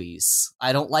challenging movies.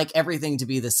 I don't like everything to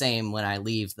be the same when I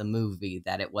leave the movie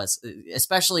that it was,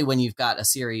 especially when you've got a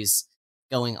series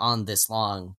going on this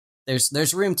long.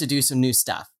 There's room to do some new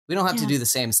stuff. We don't have to do the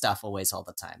same stuff always all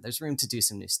the time. There's room to do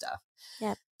some new stuff.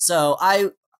 Yeah. So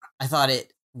I thought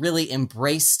it really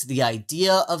embraced the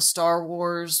idea of Star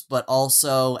Wars, but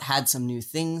also had some new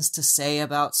things to say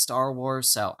about Star Wars.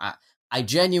 So I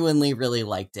genuinely really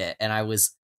liked it, and I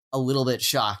was a little bit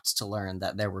shocked to learn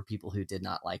that there were people who did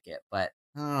not like it, but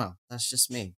I don't know. That's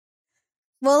just me.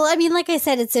 Well, I mean, like I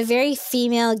said, it's a very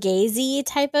female gazy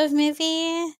type of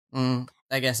movie.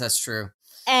 I guess that's true.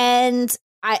 And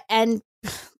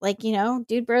like, you know,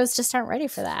 dude bros just aren't ready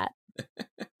for that.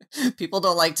 People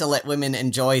don't like to let women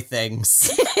enjoy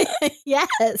things.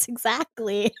 Yes,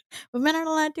 exactly. Women aren't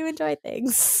allowed to enjoy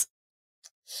things.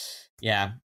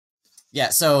 Yeah. Yeah,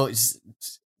 so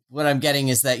what I'm getting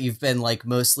is that you've been like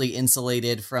mostly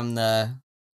insulated from the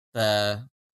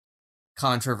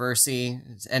controversy.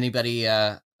 Is anybody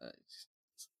I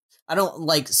don't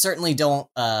like certainly don't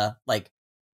like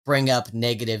bring up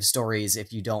negative stories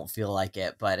if you don't feel like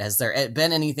it, but has there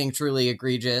been anything truly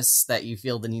egregious that you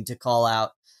feel the need to call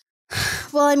out?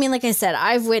 Well, I mean, like I said,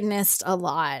 I've witnessed a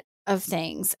lot of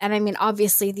things. And I mean,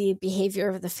 obviously the behavior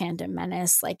of the Phantom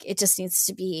Menace, like it just needs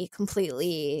to be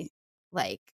completely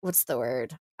like, what's the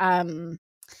word?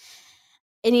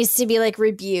 It needs to be like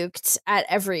rebuked at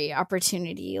every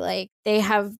opportunity. Like they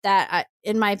have that,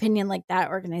 in my opinion, like that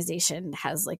organization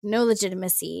has like no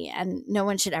legitimacy and no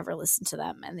one should ever listen to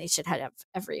them, and they should have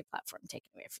every platform taken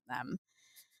away from them.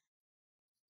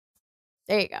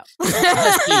 There you go.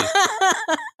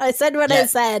 I said what I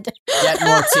said. Get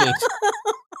more tea.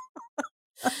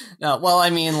 No, well, I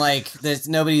mean, like, this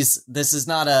is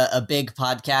not a big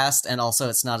podcast, and also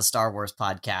it's not a Star Wars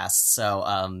podcast, so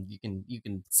you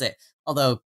can say,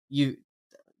 although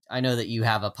I know that you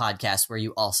have a podcast where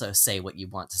you also say what you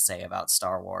want to say about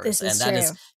Star Wars, that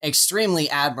is extremely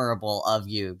admirable of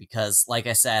you, because, like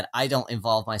I said, I don't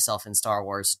involve myself in Star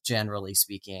Wars, generally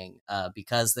speaking,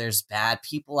 because there's bad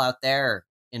people out there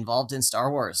involved in Star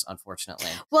Wars,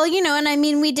 unfortunately. Well, you know, and I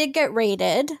mean, we did get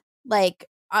rated, like,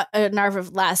 in our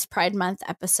last Pride Month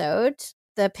episode,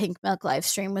 the Pink Milk live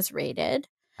stream was rated.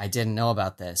 I didn't know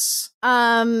about this.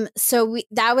 So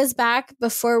that was back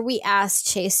before we asked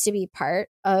Chase to be part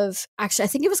of, actually, I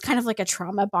think it was kind of like a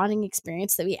trauma bonding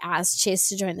experience that we asked Chase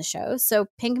to join the show. So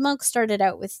Pink Milk started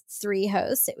out with 3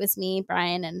 hosts. It was me,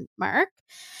 Brian, and Mark.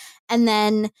 And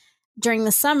then during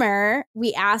the summer,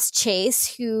 we asked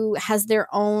Chase, who has their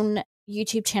own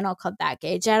YouTube channel called That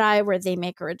Gay Jedi, where they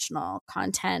make original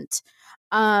content.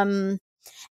 We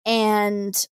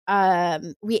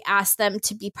asked them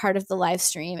to be part of the live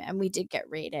stream, and we did get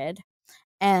rated,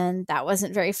 and that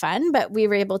wasn't very fun, but we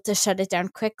were able to shut it down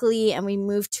quickly, and we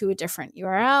moved to a different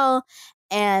URL,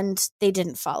 and they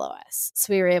didn't follow us.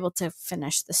 So we were able to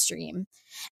finish the stream.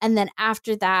 And then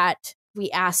after that,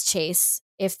 we asked Chase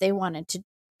if they wanted to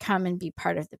come and be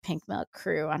part of the Pink Milk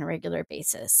crew on a regular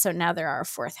basis. So now they're our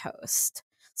 4th host.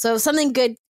 So something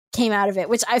good came out of it,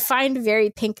 which I find very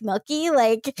Pink Milky.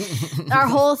 Like our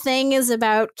whole thing is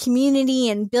about community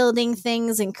and building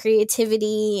things and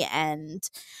creativity, and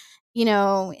you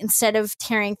know, instead of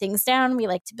tearing things down, we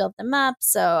like to build them up.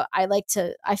 So I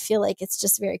feel like it's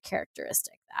just very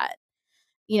characteristic that,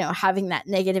 you know, having that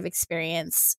negative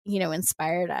experience, you know,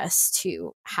 inspired us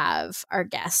to have our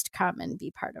guest come and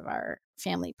be part of our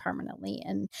family permanently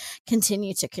and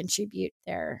continue to contribute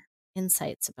their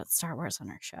insights about Star Wars on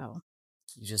our show.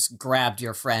 You just grabbed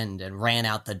your friend and ran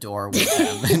out the door with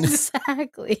them.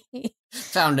 Exactly.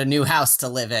 Found a new house to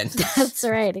live in. That's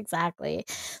right. Exactly.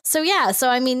 So, yeah. So,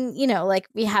 I mean, you know, like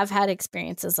we have had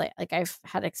experiences like I've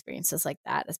had experiences like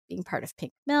that as being part of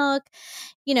Pink Milk,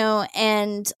 you know,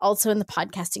 and also in the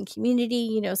podcasting community,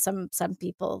 you know, some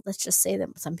people, let's just say that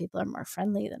some people are more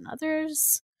friendly than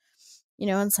others, you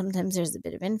know, and sometimes there's a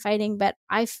bit of infighting, but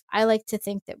I like to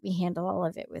think that we handle all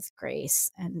of it with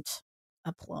grace and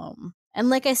aplomb. And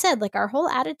like I said, like our whole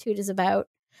attitude is about,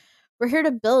 we're here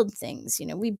to build things. You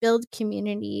know, we build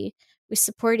community, we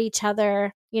support each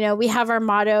other. You know, we have our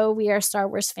motto, we are Star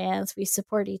Wars fans, we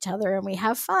support each other, and we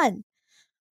have fun.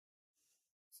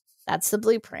 That's the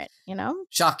blueprint, you know?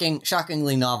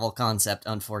 Shockingly novel concept,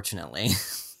 unfortunately.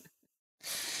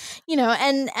 You know,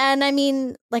 and I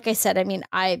mean, like I said, I mean,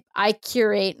 I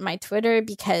curate my Twitter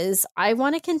because I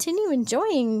want to continue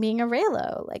enjoying being a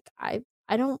Reylo. Like I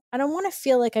don't want to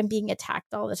feel like I'm being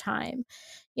attacked all the time.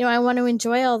 You know, I want to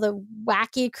enjoy all the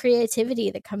wacky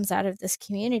creativity that comes out of this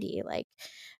community. Like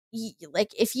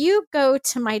if you go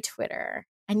to my Twitter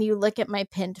and you look at my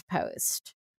pinned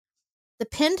post, the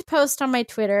pinned post on my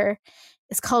Twitter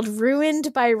is called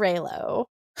Ruined by Reylo.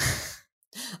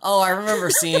 Oh, I remember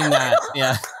seeing that.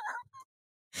 Yeah.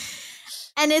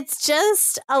 And it's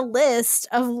just a list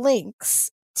of links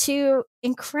to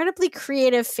incredibly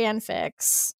creative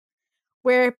fanfics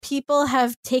where people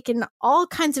have taken all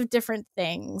kinds of different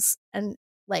things and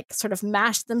like sort of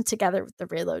mashed them together with the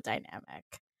Reylo dynamic.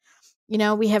 You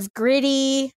know, we have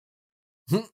Gritty.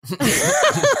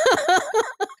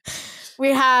 We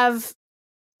have,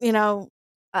 you know,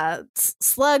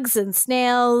 slugs and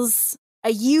snails,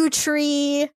 a yew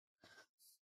tree,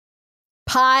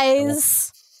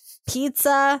 pies,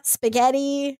 pizza,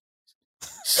 spaghetti.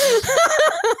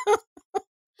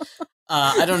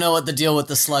 I don't know what the deal with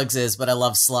the slugs is, but I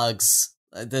love slugs.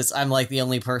 I'm like the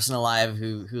only person alive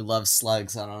who loves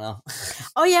slugs. I don't know.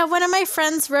 Oh yeah, one of my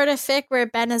friends wrote a fic where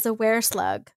Ben is a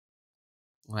wereslug.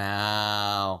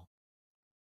 Wow,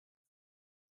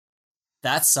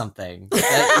 that's something.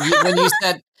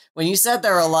 When you said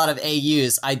there are a lot of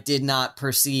AUs, I did not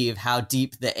perceive how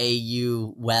deep the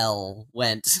AU well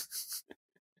went.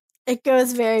 It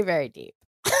goes very, very deep.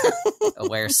 A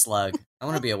wereslug. I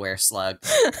want to be a wereslug.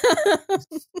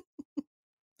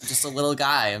 I'm just a little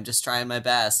guy. I'm just trying my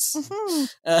best.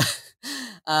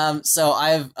 Mm-hmm. So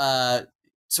I've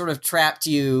sort of trapped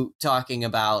you talking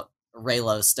about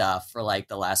Reylo stuff for like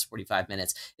the last 45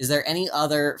 minutes. Is there any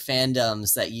other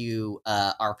fandoms that you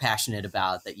are passionate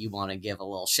about that you want to give a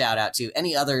little shout out to?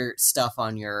 Any other stuff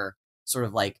on your sort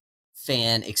of like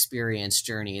fan experience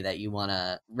journey that you want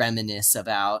to reminisce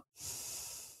about?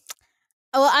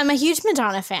 Well, I'm a huge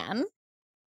Madonna fan.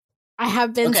 I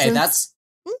have been since...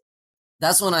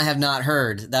 That's one I have not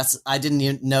heard. I didn't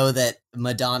even know that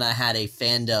Madonna had a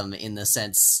fandom in the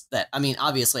sense that, I mean,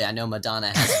 obviously I know Madonna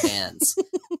has fans,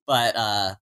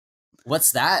 but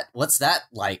what's that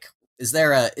like? Is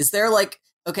there a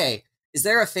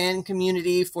fan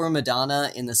community for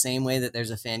Madonna in the same way that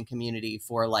there's a fan community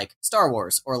for like Star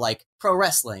Wars or like pro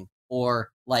wrestling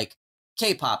or like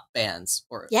K-pop bands?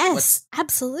 Or yes,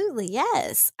 absolutely,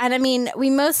 yes. And I mean, we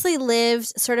mostly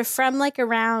lived sort of from like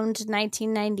around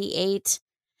 1998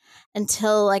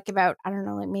 until like about, I don't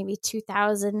know, like maybe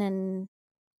 2000 and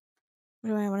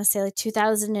what do I want to say, like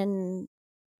 2010.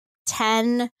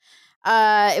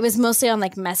 It was mostly on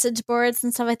like message boards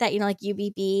and stuff like that, you know, like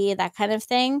UBB, that kind of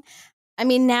thing. I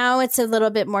mean, now it's a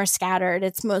little bit more scattered.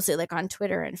 It's mostly like on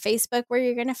Twitter and Facebook where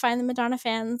you're going to find the Madonna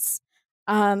fans.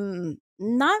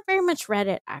 Not very much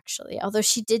Reddit, actually, although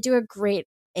she did do a great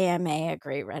AMA, a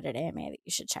great Reddit AMA that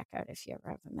you should check out if you ever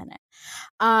have a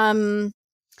minute.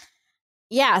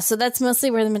 Yeah, so that's mostly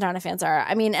where the Madonna fans are.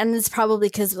 I mean, and it's probably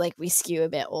because like we skew a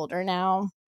bit older now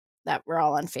that we're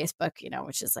all on Facebook, you know,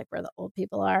 which is like where the old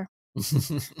people are.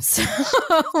 So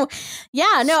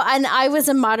yeah, no, and I was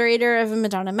a moderator of a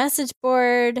Madonna message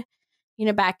board, you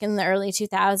know, back in the early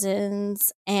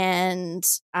 2000s. And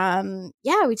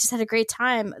yeah, we just had a great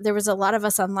time. There was a lot of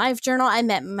us on LiveJournal. I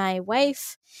met my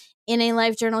wife in a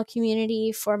LiveJournal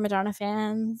community for Madonna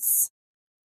fans.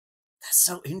 That's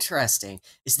so interesting.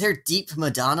 Is there deep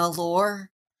Madonna lore?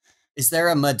 Is there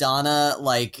a Madonna,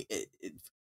 like,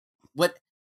 what?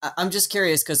 I'm just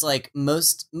curious because like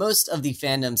most of the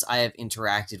fandoms I have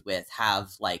interacted with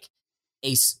have like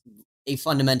a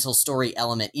fundamental story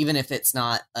element, even if it's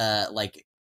not like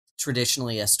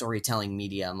traditionally a storytelling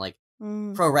medium. Like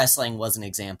pro wrestling was an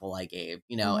example I gave,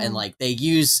 you know, and like they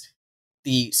use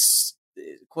the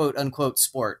quote unquote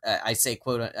sport. I say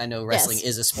quote. I know wrestling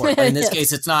is a sport, but in this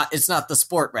case, it's not the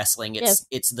sport wrestling.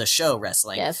 It's the show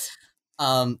wrestling. Yes.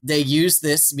 They use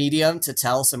this medium to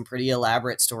tell some pretty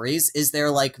elaborate stories. Is there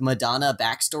like Madonna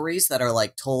backstories that are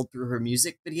like told through her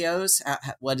music videos?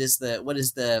 What is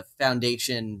the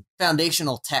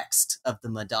foundational text of the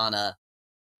Madonna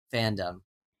fandom?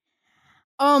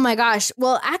 Oh my gosh.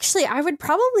 Well, actually, I would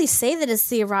probably say that it's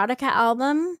the Erotica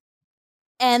album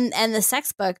and the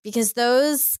Sex Book, because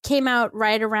those came out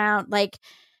right around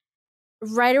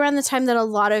the time that a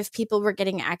lot of people were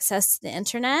getting access to the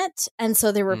internet. And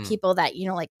so there were people that, you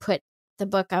know, like put the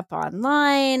book up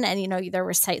online, and, you know, there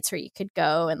were sites where you could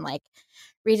go and like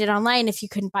read it online if you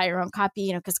couldn't buy your own copy,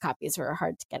 you know, because copies were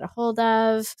hard to get a hold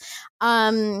of.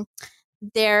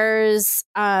 There's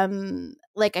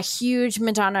like a huge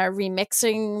Madonna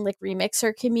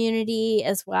remixer community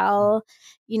as well.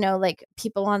 You know, like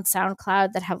people on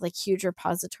SoundCloud that have like huge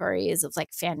repositories of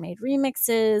like fan made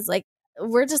remixes. Like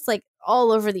we're just like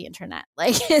all over the internet.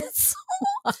 Like, it's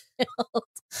wild.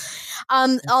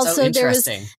 Also,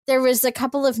 so there was a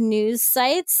couple of news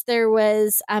sites. There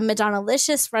was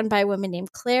Madonnalicious, run by a woman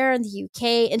named Claire in the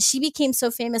UK, and she became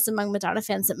so famous among Madonna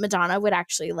fans that Madonna would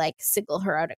actually like single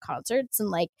her out at concerts, and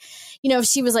like, you know, if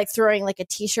she was like throwing like a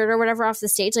T-shirt or whatever off the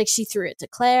stage, like she threw it to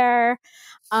Claire.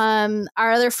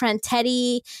 Our other friend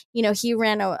Teddy, you know, he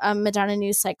ran a Madonna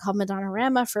news site called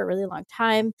Madonnorama for a really long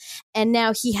time, and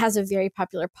now he has a very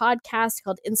popular podcast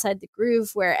called Inside the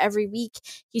Groove, where every week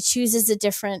he chooses a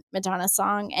different Madonna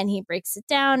song and he breaks it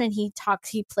down, and he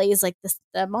plays like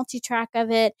the multi-track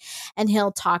of it, and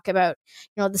he'll talk about,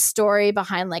 you know, the story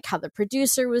behind like how the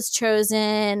producer was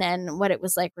chosen and what it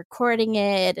was like recording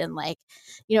it, and like,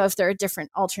 you know, if there are different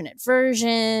alternate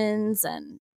versions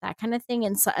and that kind of thing.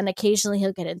 And occasionally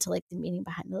he'll get into like the meaning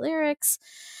behind the lyrics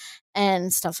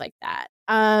and stuff like that.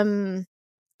 And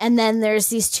then there's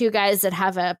these two guys that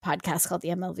have a podcast called the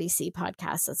MLVC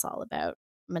podcast that's all about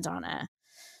Madonna.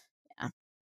 Yeah.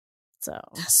 So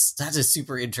that is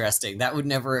super interesting. That would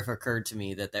never have occurred to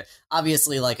me that they're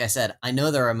obviously, like I said, I know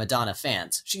there are Madonna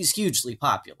fans. She's hugely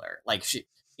popular. Like she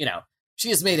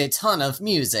has made a ton of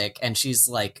music and she's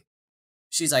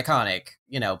iconic,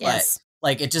 you know, but yes.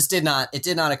 Like it did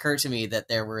not occur to me that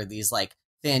there were these like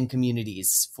fan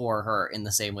communities for her in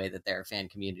the same way that there are fan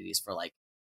communities for like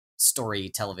story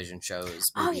television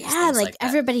shows. Movies, like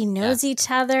everybody knows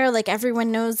each other. Like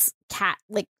everyone knows Kat,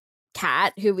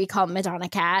 who we call Madonna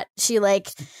Kat. She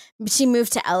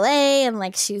moved to LA and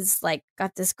like she's like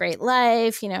got this great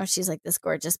life. You know, she's like this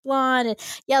gorgeous blonde. And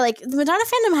yeah, like the Madonna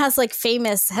fandom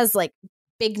has like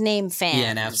big name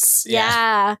fans. BNFs.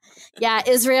 Yeah.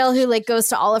 Israel, who like goes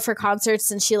to all of her concerts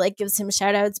and she like gives him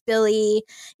shout outs. Billy.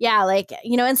 Yeah. Like,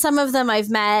 you know, and some of them I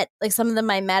met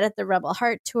at the Rebel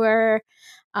Heart tour.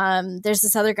 There's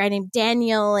this other guy named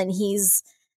Daniel, and he's,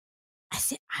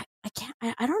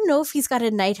 I don't know if he's got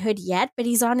a knighthood yet, but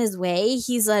he's on his way.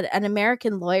 He's an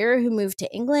American lawyer who moved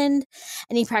to England,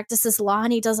 and he practices law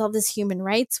and he does all this human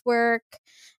rights work.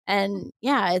 And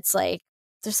yeah, it's like,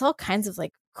 there's all kinds of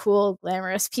like cool,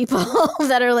 glamorous people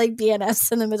that are like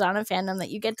BNFs in the Madonna fandom that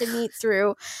you get to meet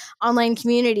through online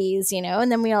communities, you know,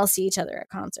 and then we all see each other at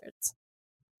concerts.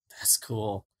 That's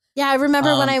cool. Yeah, I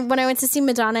remember when I went to see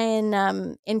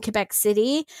Madonna in Quebec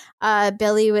City,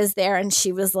 Billy was there, and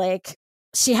she was like,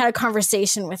 she had a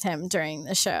conversation with him during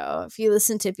the show. If you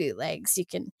listen to bootlegs, you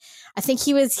can. I think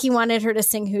he wanted her to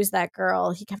sing "Who's That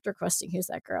Girl." He kept requesting "Who's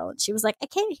That Girl," and she was like, "I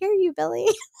can't hear you, Billy."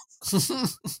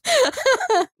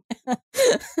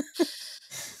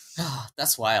 Oh,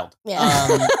 that's wild.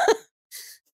 Yeah.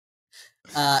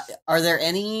 Are there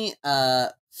any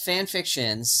fan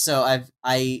fictions? So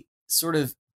I sort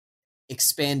of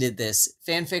expanded this,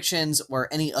 fan fictions or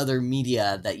any other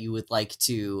media that you would like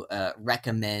to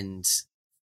recommend.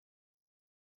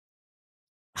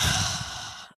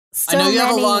 I know you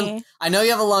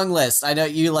have a long list. I know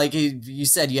you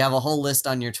said you have a whole list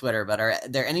on your Twitter, but are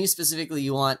there any specifically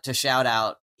you want to shout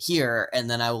out here, and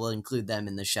then I will include them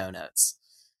in the show notes?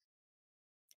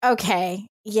 Okay.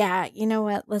 Yeah, you know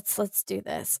what? Let's do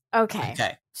this. Okay.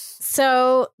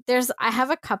 So I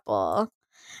have a couple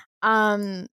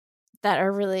that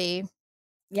are really,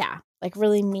 like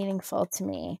really meaningful to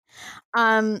me.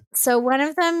 So one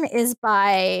of them is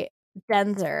by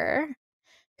Denzer,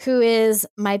 who is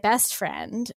my best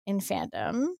friend in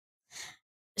fandom.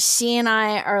 She and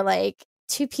I are like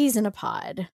two peas in a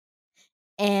pod.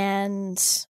 And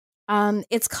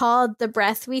it's called The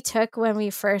Breath We Took When We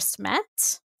First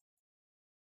Met.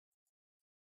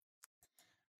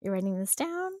 You're writing this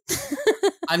down?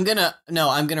 I'm gonna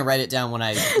write it down when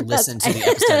I listen to the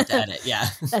episode to edit. Yeah.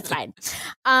 That's fine.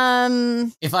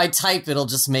 If I type, it'll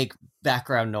just make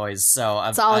background noise. So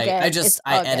it's all good.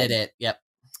 I edit it. Yep.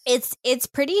 It's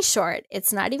pretty short.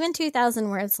 It's not even 2,000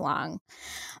 words long,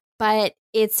 but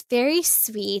it's very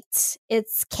sweet.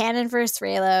 It's canon versus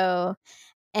Reylo,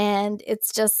 and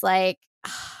it's just like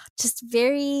just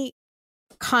very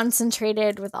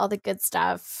concentrated with all the good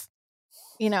stuff,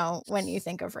 you know, when you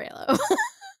think of Reylo.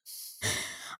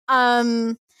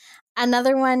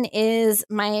 Another one is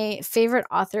my favorite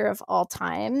author of all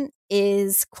time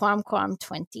is Kwam Kwam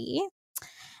 20,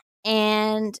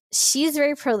 and she's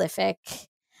very prolific.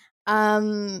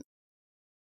 And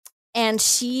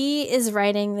she is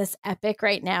writing this epic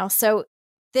right now. So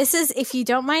this is, if you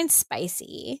don't mind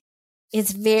spicy,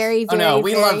 it's very, very,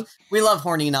 we love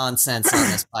horny nonsense on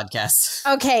this podcast.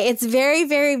 Okay, it's very,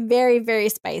 very, very, very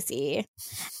spicy,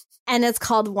 and it's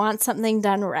called Want Something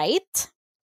Done Right.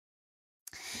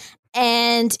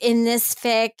 And in this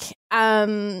fic,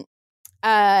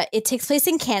 it takes place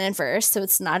in canon verse, so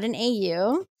it's not an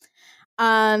AU.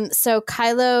 So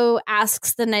Kylo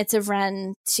asks the Knights of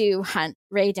Ren to hunt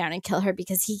Rey down and kill her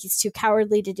because he's too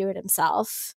cowardly to do it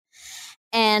himself.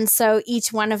 And so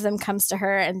each one of them comes to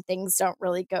her and things don't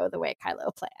really go the way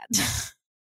Kylo planned.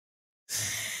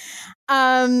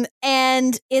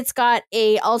 And it's got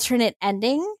a alternate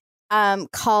ending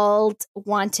called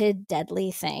Wanted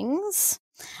Deadly Things.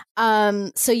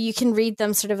 So you can read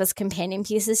them sort of as companion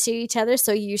pieces to each other.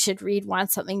 So you should read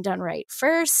Want Something Done Right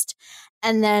first,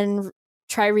 and then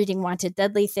try reading Wanted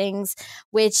Deadly Things,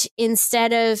 which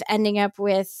instead of ending up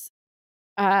with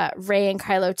Rey and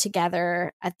Kylo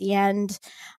together at the end,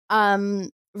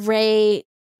 Rey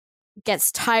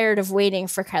gets tired of waiting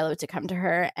for Kylo to come to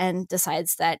her and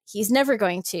decides that he's never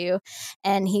going to,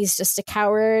 and he's just a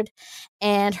coward,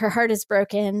 and her heart is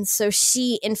broken, so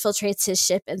she infiltrates his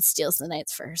ship and steals the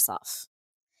knights for herself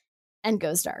and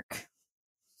goes dark.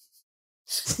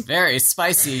 Very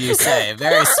spicy, you say.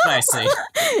 Very spicy.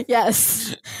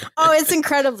 Yes. Oh, it's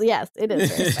incredibly, yes, it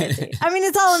is very spicy. I mean,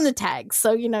 it's all in the tags,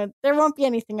 so, there won't be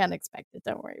anything unexpected.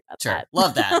 Don't worry about that.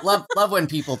 Love that. Love when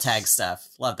people tag stuff.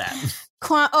 Love that.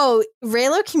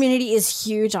 Reylo community is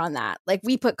huge on that. Like,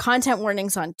 we put content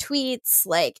warnings on tweets,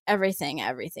 like everything.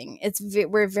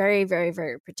 We're very, very,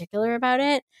 very particular about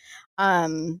it.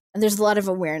 And there's a lot of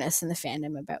awareness in the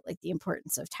fandom about like the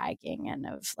importance of tagging and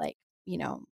of like,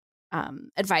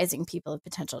 advising people of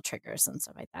potential triggers and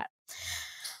stuff like that.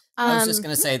 I was just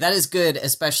going to say that is good,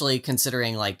 especially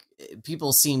considering like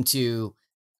people seem to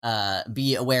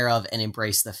be aware of and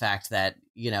embrace the fact that,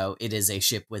 it is a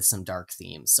ship with some dark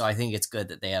themes. So I think it's good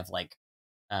that they have like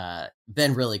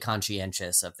been really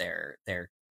conscientious of their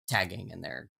tagging and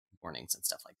their warnings and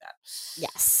stuff like that.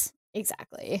 Yes,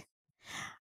 exactly.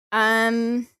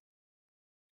 And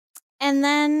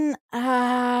then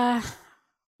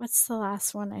what's the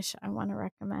last one I want to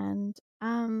recommend?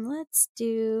 Let's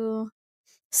do.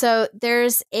 So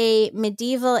there's a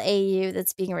medieval AU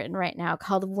that's being written right now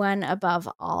called One Above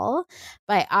All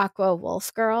by Aqua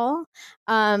Wolf Girl.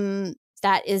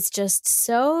 That is just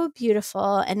so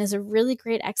beautiful and is a really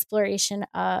great exploration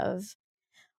of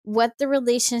what the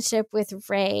relationship with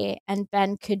Rey and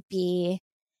Ben could be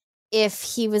if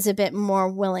he was a bit more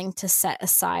willing to set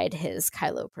aside his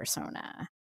Kylo persona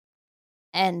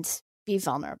and be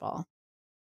vulnerable.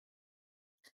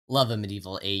 Love a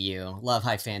medieval AU. Love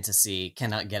high fantasy.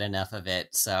 Cannot get enough of it.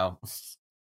 So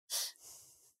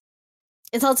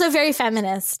it's also very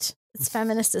feminist. It's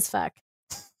feminist as fuck.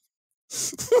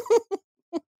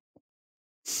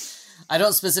 I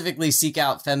don't specifically seek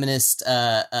out feminist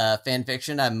fan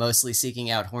fiction. I'm mostly seeking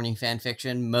out horny fan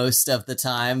fiction most of the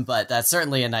time, but that's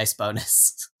certainly a nice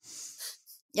bonus.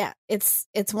 Yeah, it's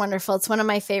wonderful. It's one of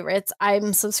my favorites.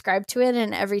 I'm subscribed to it,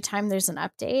 and every time there's an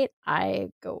update,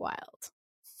 I go wild.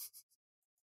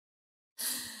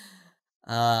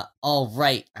 All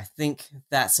right. I think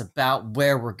that's about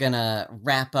where we're gonna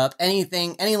wrap up. Any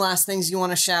last things you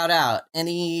want to shout out?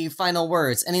 Any final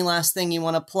words? Any last thing you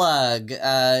want to plug?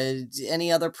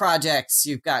 Any other projects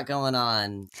you've got going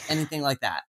on? Anything like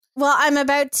that? Well, I'm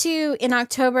about to, in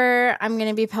October, I'm going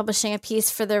to be publishing a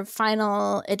piece for the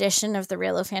final edition of the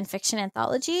Reylo Fanfiction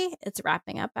Anthology. It's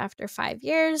wrapping up after 5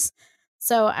 years.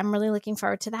 So I'm really looking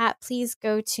forward to that. Please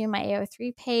go to my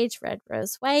AO3 page, Red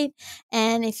Rose White.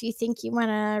 And if you think you want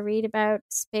to read about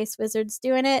space wizards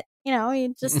doing it,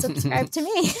 you just subscribe to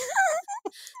me.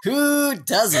 Who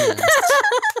doesn't?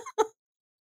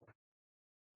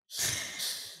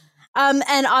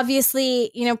 And obviously,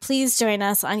 please join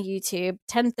us on YouTube,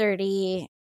 10:30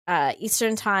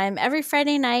 Eastern Time every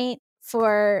Friday night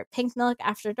for Pink Milk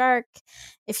After Dark.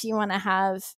 If you want to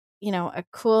have a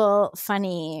cool,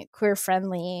 funny,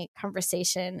 queer-friendly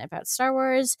conversation about Star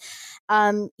Wars.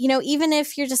 Even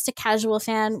if you're just a casual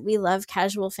fan, we love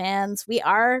casual fans.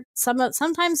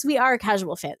 Sometimes we are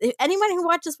casual fans. Anyone who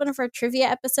watches one of our trivia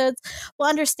episodes will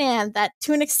understand that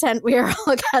to an extent we are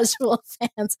all casual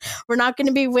fans. We're not going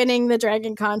to be winning the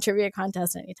Dragon Con trivia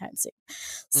contest anytime soon.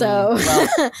 So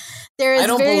there is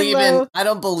I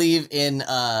don't believe in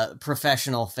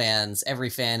professional fans.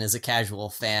 Every fan is a casual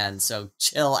fan. So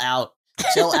chill out,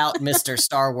 Mr.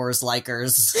 Star Wars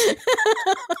likers.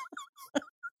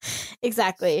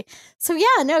 Exactly. So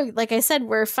yeah, no, like I said,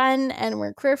 we're fun and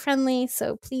we're queer friendly.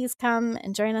 So please come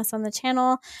and join us on the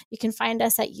channel. You can find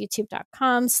us at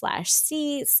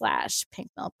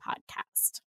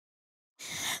youtube.com/c/pinkmilkpodcast.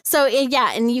 So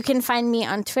yeah, and you can find me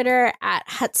on Twitter at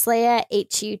Hutsleia,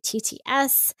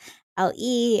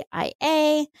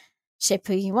 HUTTSLEIA. Ship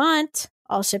who you want.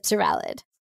 All ships are valid.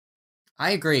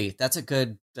 I agree. That's a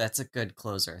good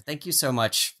closer. Thank you so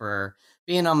much for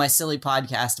being on my silly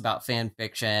podcast about fan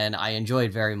fiction. I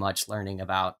enjoyed very much learning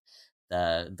about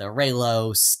the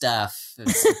Reylo stuff,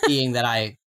 being that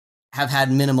I have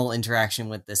had minimal interaction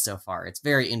with this so far. It's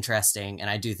very interesting, and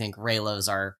I do think Reylos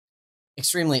are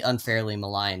extremely unfairly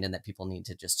maligned and that people need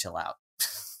to just chill out.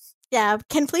 Yeah,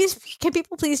 can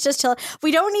people please just chill?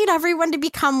 We don't need everyone to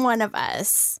become one of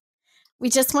us. We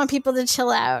just want people to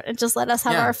chill out and just let us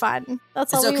have our fun.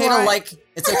 That's all we want.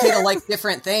 It's okay to like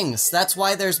different things. That's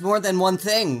why there's more than one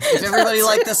thing. If everybody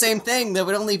liked the same thing, there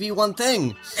would only be one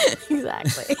thing.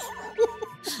 Exactly.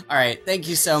 All right, thank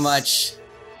you so much.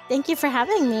 Thank you for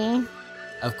having me.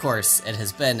 Of course, it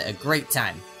has been a great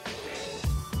time.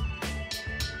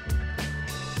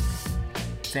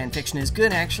 Fanfiction is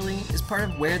Good, Actually, is part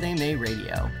of Where They May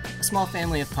Radio, a small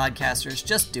family of podcasters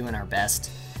just doing our best.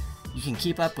 You can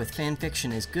keep up with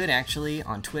Fanfiction is Good, Actually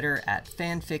on Twitter at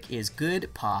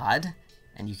fanficisgoodpod,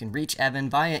 and you can reach Evan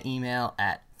via email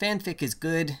at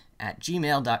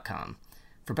fanficisgood@gmail.com.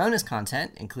 For bonus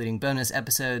content, including bonus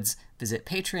episodes, visit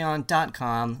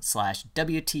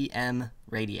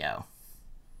patreon.com/WTMradio.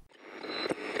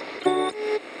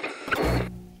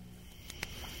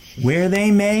 Where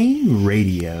They May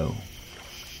Radio.